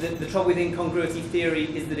the trouble with incongruity theory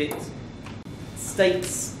is that it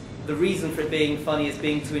states the reason for it being funny as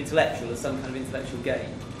being too intellectual, as some kind of intellectual gain.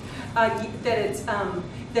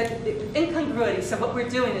 That incongruity, so what we're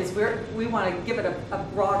doing is we want to give it a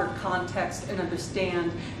broader context and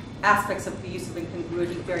understand aspects of the use of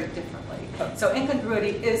incongruity very differently. So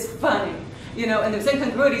incongruity is funny, and there's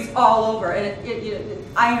incongruities all over, and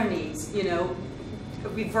ironies,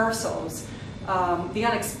 reversals, the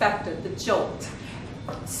unexpected, the jolt.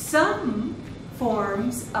 Some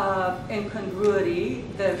forms of incongruity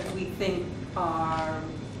that we think are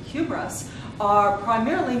humorous are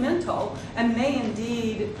primarily mental, and may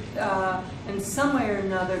indeed, in some way or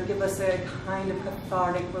another, give us a kind of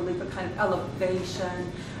cathartic relief, a kind of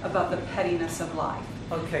elevation above the pettiness of life.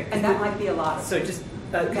 Okay. And that might be a lot of So just,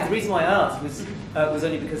 the reason why I asked was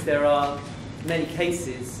only because there are many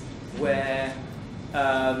cases where,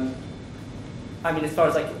 as far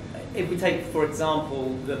as if we take, for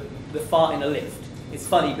example, the fart in a lift, it's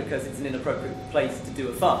funny because it's an inappropriate place to do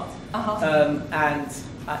a fart. And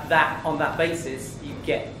on that basis, you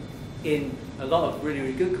get in a lot of really,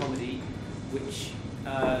 really good comedy, which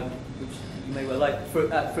you may well like. For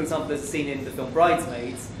example, there's a scene in the film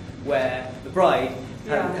Bridesmaids where the bride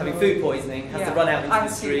having food poisoning, has to run out into the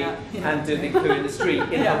street and do a big poo in the street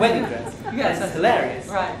in her wedding dress. Yes, that's hilarious.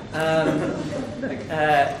 Right.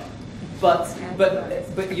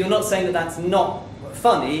 But you're not saying that that's not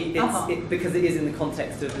funny. It's because it is in the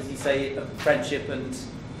context of, as you say, of friendship and.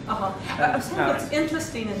 I'm saying what's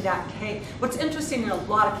interesting in that case, what's interesting in a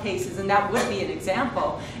lot of cases, and that would be an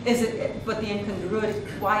example, is it, but the incongruity,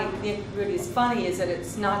 why the incongruity is funny is that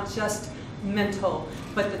it's not just mental,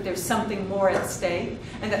 but that there's something more at stake,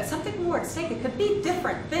 and that something more at stake, it could be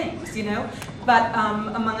different things, you know, but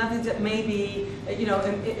among other things, it may be, you know,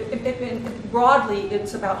 broadly,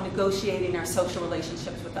 it's about negotiating our social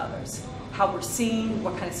relationships with others, how we're seen,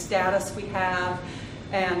 what kind of status we have,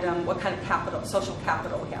 and what kind of capital, social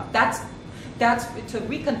capital we have. That's to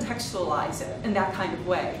recontextualize it in that kind of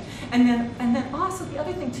way. And then also the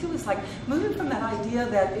other thing too is like moving from that idea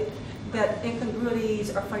that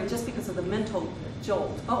incongruities are funny just because of the mental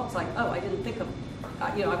jolt. Oh, it's like, oh, I didn't think of,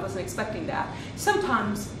 you know, I wasn't expecting that.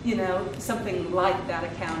 Sometimes, you know, something like that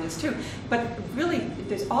account is true. But really,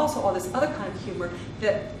 there's also all this other kind of humor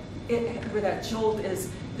that where that jolt is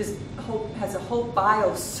has a whole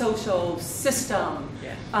biosocial system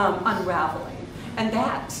unraveling, and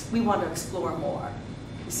that we want to explore more.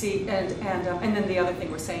 See, and then the other thing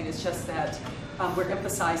we're saying is just that we're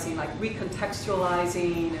emphasizing like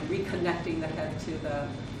recontextualizing and reconnecting the head to the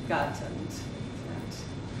gut, and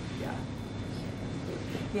yeah.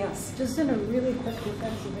 Yes. Just in a really quick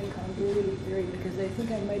defense of incongruity theory, because I think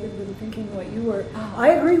I might have been thinking what you were.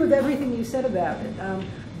 I agree with everything you said about it,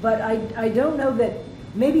 but I don't know that.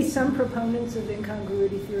 Maybe some proponents of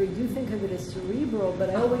incongruity theory do think of it as cerebral, but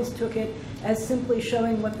I always took it as simply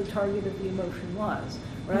showing what the target of the emotion was,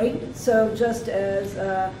 right? So just as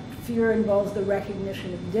fear involves the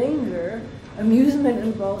recognition of danger, amusement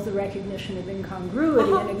involves the recognition of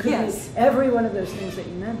incongruity, and it could be every one of those things that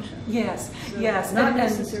you mentioned. Yes, so yes. Not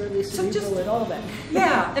necessarily cerebral at all then.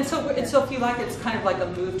 Yeah, and so if you like, it's kind of like a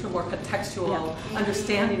move to a more contextual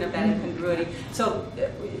understanding of that incongruity. So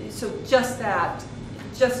just that,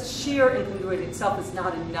 just sheer incongruity itself is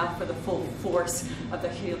not enough for the full force of the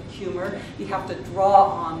humor. You have to draw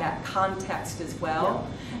on that context as well,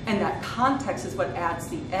 and that context is what adds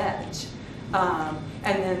the edge.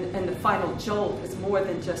 And the final jolt is more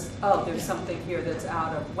than just, oh, there's something here that's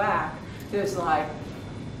out of whack. There's like,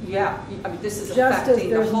 yeah, I mean, this is just affecting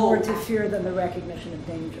the whole. Just as there's more to fear than the recognition of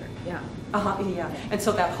danger. Yeah. Yeah. And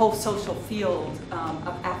so that whole social field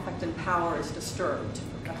of affect and power is disturbed.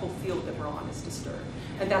 That whole field that we're on is disturbed.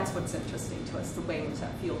 And that's what's interesting to us, the way in which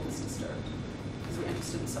that field is disturbed, because we're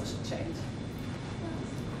interested in social change.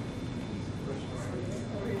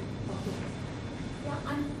 Yeah,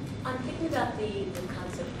 I'm thinking about the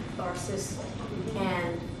concept of catharsis,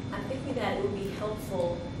 and I'm thinking that it would be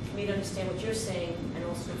helpful for me to understand what you're saying, and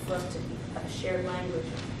also for us to have a shared language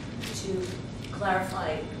to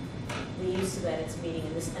clarify the use of that its meaning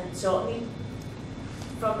in this. And so, I mean,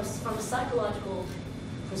 from a psychological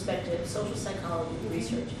perspective, social psychology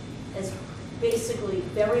research has basically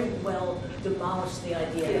very well demolished the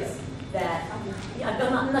idea that,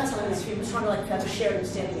 I'm not telling this to you, I'm just trying to like have a shared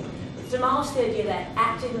understanding. It's demolished the idea that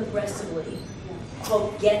acting aggressively,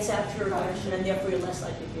 quote, gets after aggression, and therefore you're less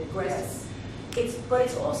likely to be aggressive. But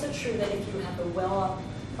it's also true that if you have a well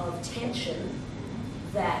of tension,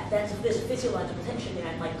 there's a physiological tension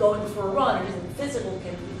there, like going for a run, or something physical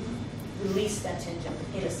can release that tension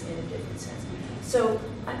in a different sense. So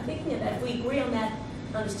I'm thinking that if we agree on that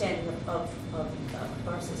understanding of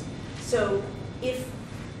catharsis, so if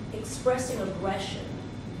expressing aggression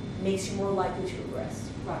makes you more likely to aggress,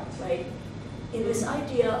 right? In this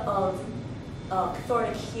idea of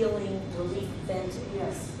cathartic healing, relief, venting,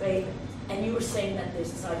 right? And you were saying that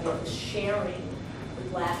there's this idea of the sharing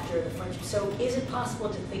with laughter, the friendship. So is it possible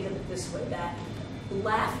to think of it this way, that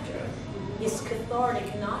laughter is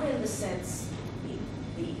cathartic, not in the sense,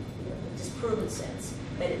 the disproven sense,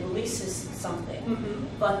 that it releases something,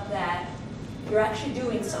 but that you're actually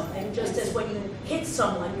doing something, just as when you hit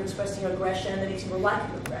someone, you're expressing aggression, and that makes you more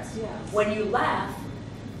likely to aggress. When you laugh,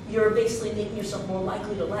 you're basically making yourself more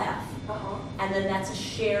likely to laugh. And then that's a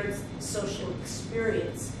shared social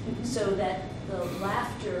experience, so that the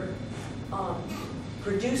laughter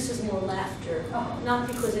produces more laughter, not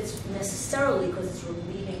because it's necessarily because it's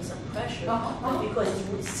relieving some pressure, but because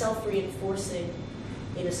it's self-reinforcing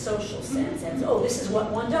in a social sense. And oh, this is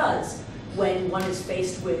what one does when one is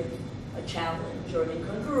faced with a challenge or an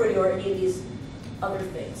incongruity or any of these other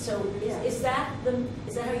things. So is that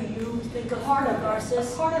how you think of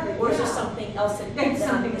catharsis? Part of it, or is there something else that it's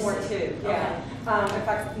something more too? Yeah. In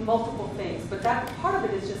fact, multiple things. But that part of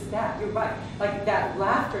it is just that. You're right. Like that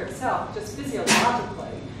laughter itself, just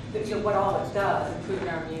physiologically, what all it does, improving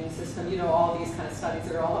our immune system, all these kind of studies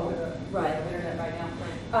that are all over the internet right now.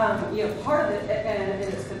 Part of it, and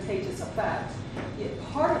its contagious effect,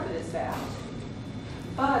 part of it is that.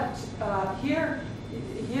 But here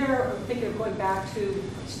I'm thinking of going back to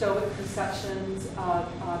Stoic conceptions of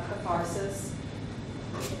catharsis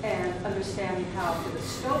and understanding how for the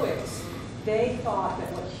Stoics, they thought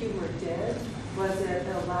that what humor did was it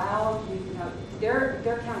allowed their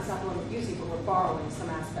account is not one we're using, but we're borrowing some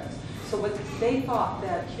aspects. So what they thought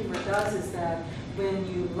that humor does is that when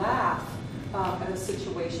you laugh at a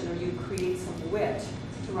situation or you create some wit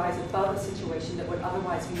to rise above a situation that would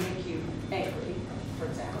otherwise make you angry, for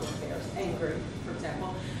example, if there's angry, for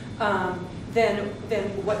example, then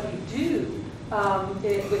what you do,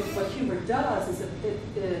 what humor does is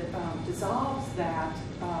it dissolves that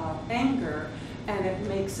anger and it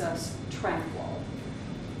makes us tranquil.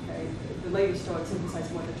 Okay? The later Stoics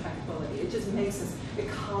emphasize more the tranquility. It just makes us,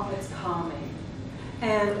 it's calming.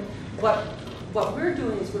 And what we're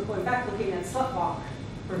doing is we're going back looking at Slut Walk,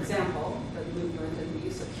 for example, the movement and the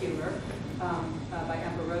use of humor by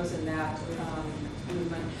Amber Rose in that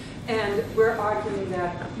movement. And we're arguing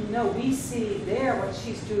that, no, we see there what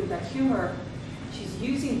she's doing, that humor, she's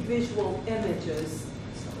using visual images,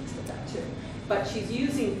 so let's get that too, but she's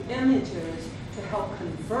using images to help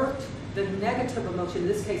convert the negative emotion, in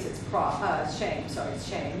this case it's shame, it's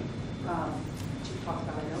shame, she talked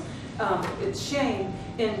about it, it's shame,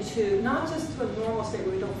 into not just to a normal state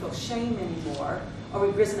where we don't feel shame anymore, or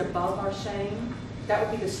we've risen above our shame. That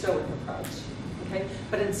would be the Stoic approach, okay?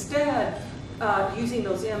 But instead, using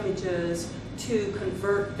those images to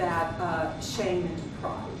convert that shame into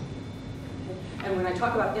pride. Okay? And when we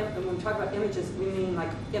talk about images, we mean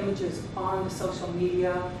like images on the social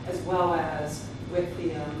media as well as with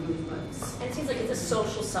the movements. And it seems like it's a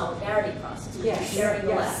social solidarity process. Yes, sharing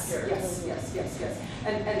the laughter. Yes.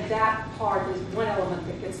 And that part is one element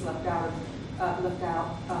that gets left out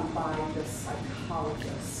by the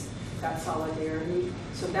psychologists, that solidarity.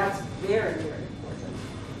 So that's very, very important.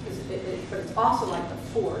 But it's also like the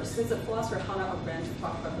force. There's a philosopher, Hannah Arendt, who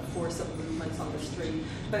talked about the force of movements on the street,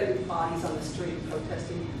 but it embodies on the street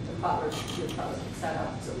protesting the Butler set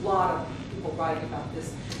up. There's a lot of people writing about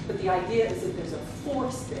this. But the idea is that there's a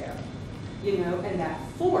force there, and that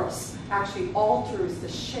force actually alters the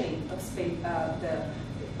shape of space,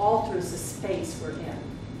 it alters the space we're in.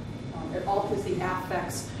 It alters the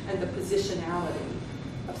affects and the positionality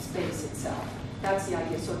of space itself. That's the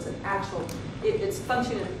idea. So it's an actual, it's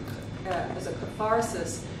functioning as a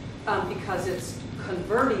catharsis because it's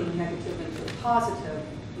converting negative into a positive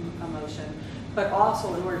emotion. But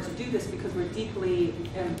also, in order to do this, because we're deeply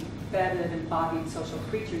embedded, embodied social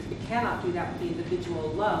creatures, we cannot do that with the individual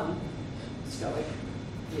alone, Stoic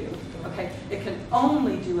view. Okay, it can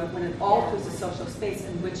only do it when it alters the social space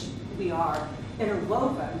in which we are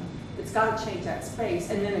interwoven. It's got to change that space,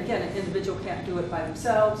 and then again, an individual can't do it by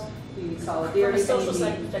themselves. We need solidarity. From a social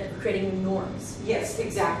side, we're creating new norms. Yes,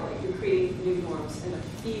 exactly. You're creating new norms, and the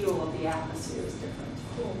feel of the atmosphere is different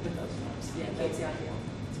with those norms. Yeah, that's the idea.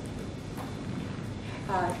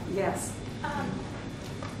 Yes.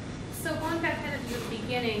 So going back kind of to the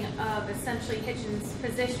beginning of essentially Hitchens'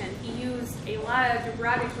 position, he used a lot of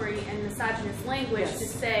derogatory and misogynist language to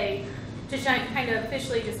say, to kind of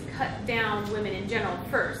officially just cut down women in general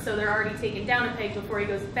first. So they're already taken down a peg before he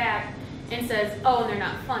goes back and says, oh, and they're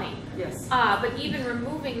not funny. Yes. But even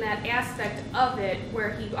removing that aspect of it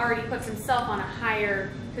where he already puts himself on a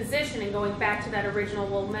higher position and going back to that original,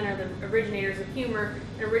 well, men are the originators of humor,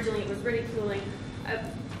 and originally it was ridiculing.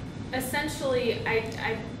 Essentially,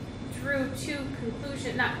 I drew two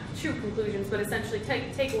conclusions, not true conclusions, but essentially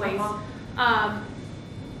takeaways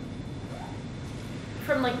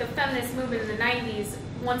from like the feminist movement in the 90s.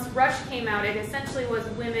 Once Rush came out, it essentially was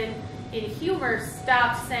women in humor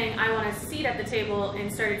stopped saying, I want a seat at the table,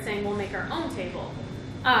 and started saying, we'll make our own table.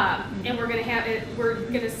 And we're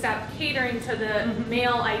gonna stop catering to the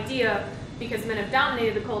male idea because men have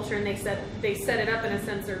dominated the culture and they set it up in a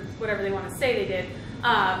sense, or whatever they want to say they did.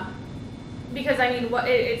 Because I mean,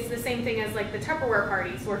 it's the same thing as like the Tupperware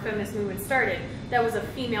parties where feminist movement started. That was a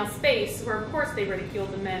female space where, of course, they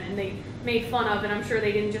ridiculed the men and they made fun of, and I'm sure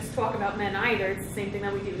they didn't just talk about men either. It's the same thing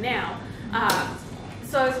that we do now.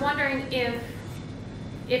 So I was wondering if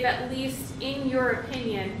at least in your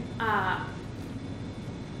opinion,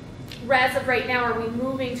 as of right now, are we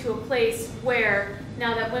moving to a place where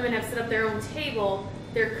now that women have set up their own table,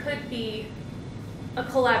 there could be a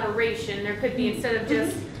collaboration? There could be, instead of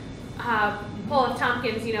just Paul F.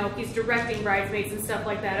 Tompkins, he's directing Bridesmaids and stuff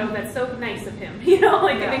like that. Oh, that's so nice of him.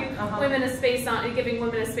 Like giving women a space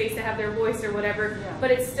to have their voice or whatever. Yeah.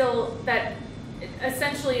 But it's still that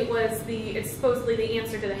essentially it's supposedly the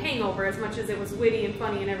answer to The Hangover, as much as it was witty and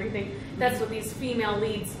funny and everything. That's what these female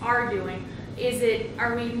leads are doing.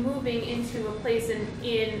 Are we moving into a place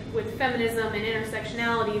with feminism and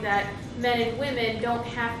intersectionality that men and women don't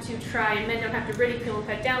have to try, and men don't have to ridicule and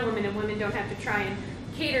cut down women, and women don't have to try and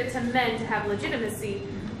cater to men to have legitimacy,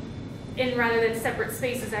 and rather than separate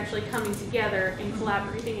spaces actually coming together and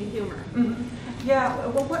collaborating in humor? Mm-hmm. Yeah,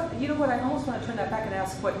 well, what I almost want to turn that back and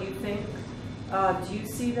ask what you think. Do you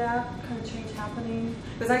see that kind of change happening?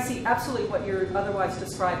 Because I see absolutely what you're otherwise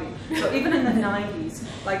describing. So even in the 90s,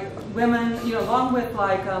 like women, along with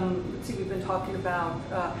like, we've been talking about,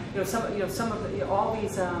 some of all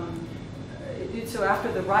these. So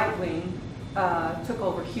after the right wing took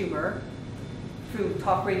over humor through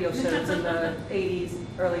talk radio shows in the 80s,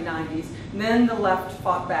 early 90s, and then the left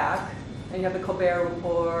fought back. And you have the Colbert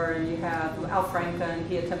Report, and you have Al Franken,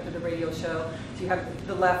 he attempted a radio show. So you have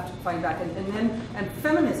the left fighting back, and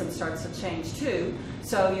feminism starts to change too.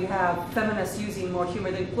 So you have feminists using more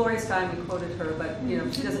humor. The Gloria Steinem, we quoted her, but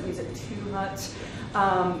she doesn't use it too much.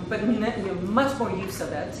 But much more use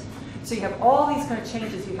of it. So you have all these kind of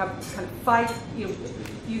changes. You have kind of fight,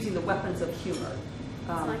 using the weapons of humor.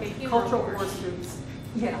 It's like a humor cultural war. force groups.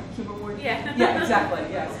 Yeah, humor war. Yeah. Yeah, exactly.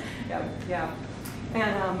 Yes. Yeah.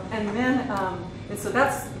 And so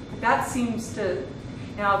that seems to,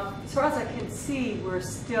 now as far as I can see, we're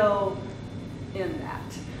still in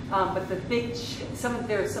that. But the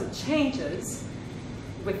there are some changes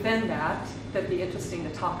within that'd be interesting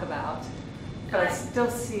to talk about. But I still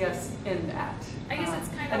see us in that. I guess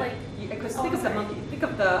it's kind of like, because think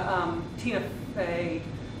of the Tina Fey.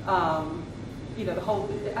 The whole.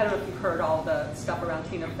 I don't know if you've heard all the stuff around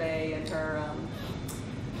Tina Fey and her.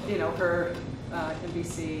 Her.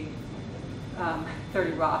 NBC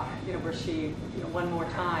 30 Rock, where she, one more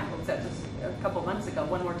time, what was that, just a couple months ago,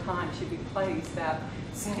 one more time she replays that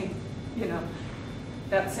same,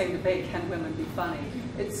 that same debate, can women be funny?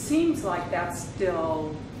 It seems like that's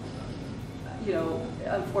still,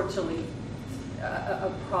 unfortunately, a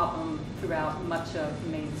problem throughout much of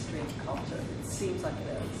mainstream culture. It seems like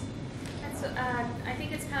it is. I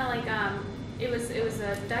think it's kind of like, it was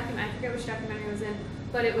a document, I forget which documentary it was in,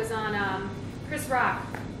 but it was on, Chris Rock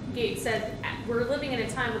said, we're living in a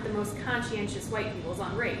time with the most conscientious white peoples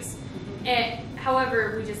on race. Mm-hmm. And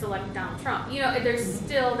however, we just elected Donald Trump. There's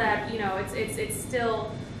still that, it's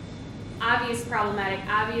still obvious problematic.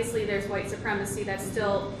 Obviously, there's white supremacy that's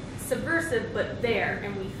still subversive, but there,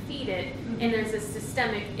 and we feed it. Mm-hmm. And there's this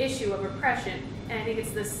systemic issue of oppression. And I think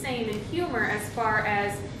it's the same in humor as far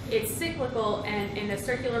as it's cyclical and in a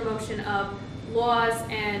circular motion of laws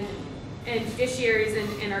and judiciaries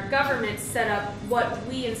and our government set up what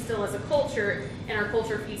we instill as a culture, and our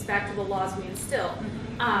culture feeds back to the laws we instill.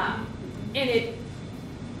 Mm-hmm. And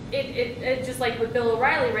it just like with Bill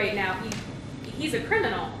O'Reilly right now, he's a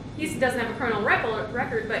criminal. He doesn't have a criminal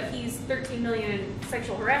record, but he's 13 million in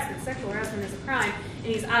sexual harassment. Sexual harassment is a crime, and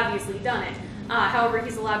he's obviously done it. However,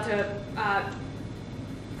 he's allowed to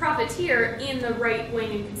profiteer in the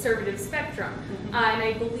right-wing and conservative spectrum. Mm-hmm. And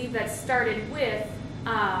I believe that started with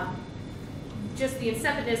just the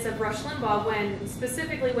insipidness of Rush Limbaugh,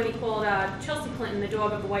 specifically when he called Chelsea Clinton the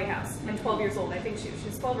dog of the White House at 12 years old. I think she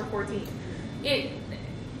was 12 or 14.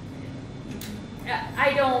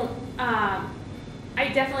 I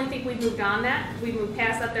definitely think we've moved on that. We've moved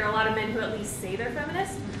past that. There are a lot of men who at least say they're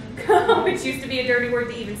feminists, which used to be a dirty word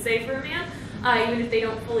to even say for a man, even if they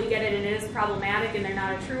don't fully get it and it is problematic and they're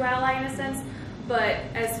not a true ally in a sense. But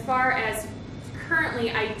as far as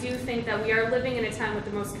currently, I do think that we are living in a time with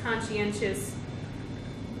the most conscientious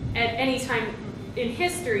at any time in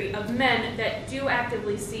history of men that do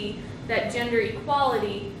actively see that gender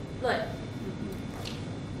equality, look,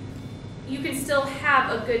 you can still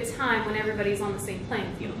have a good time when everybody's on the same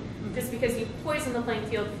playing field. Just because you poison the playing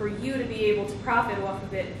field for you to be able to profit off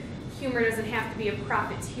of it, humor doesn't have to be a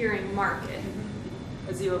profiteering market.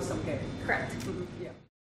 A zero-sum game. Correct. Yeah.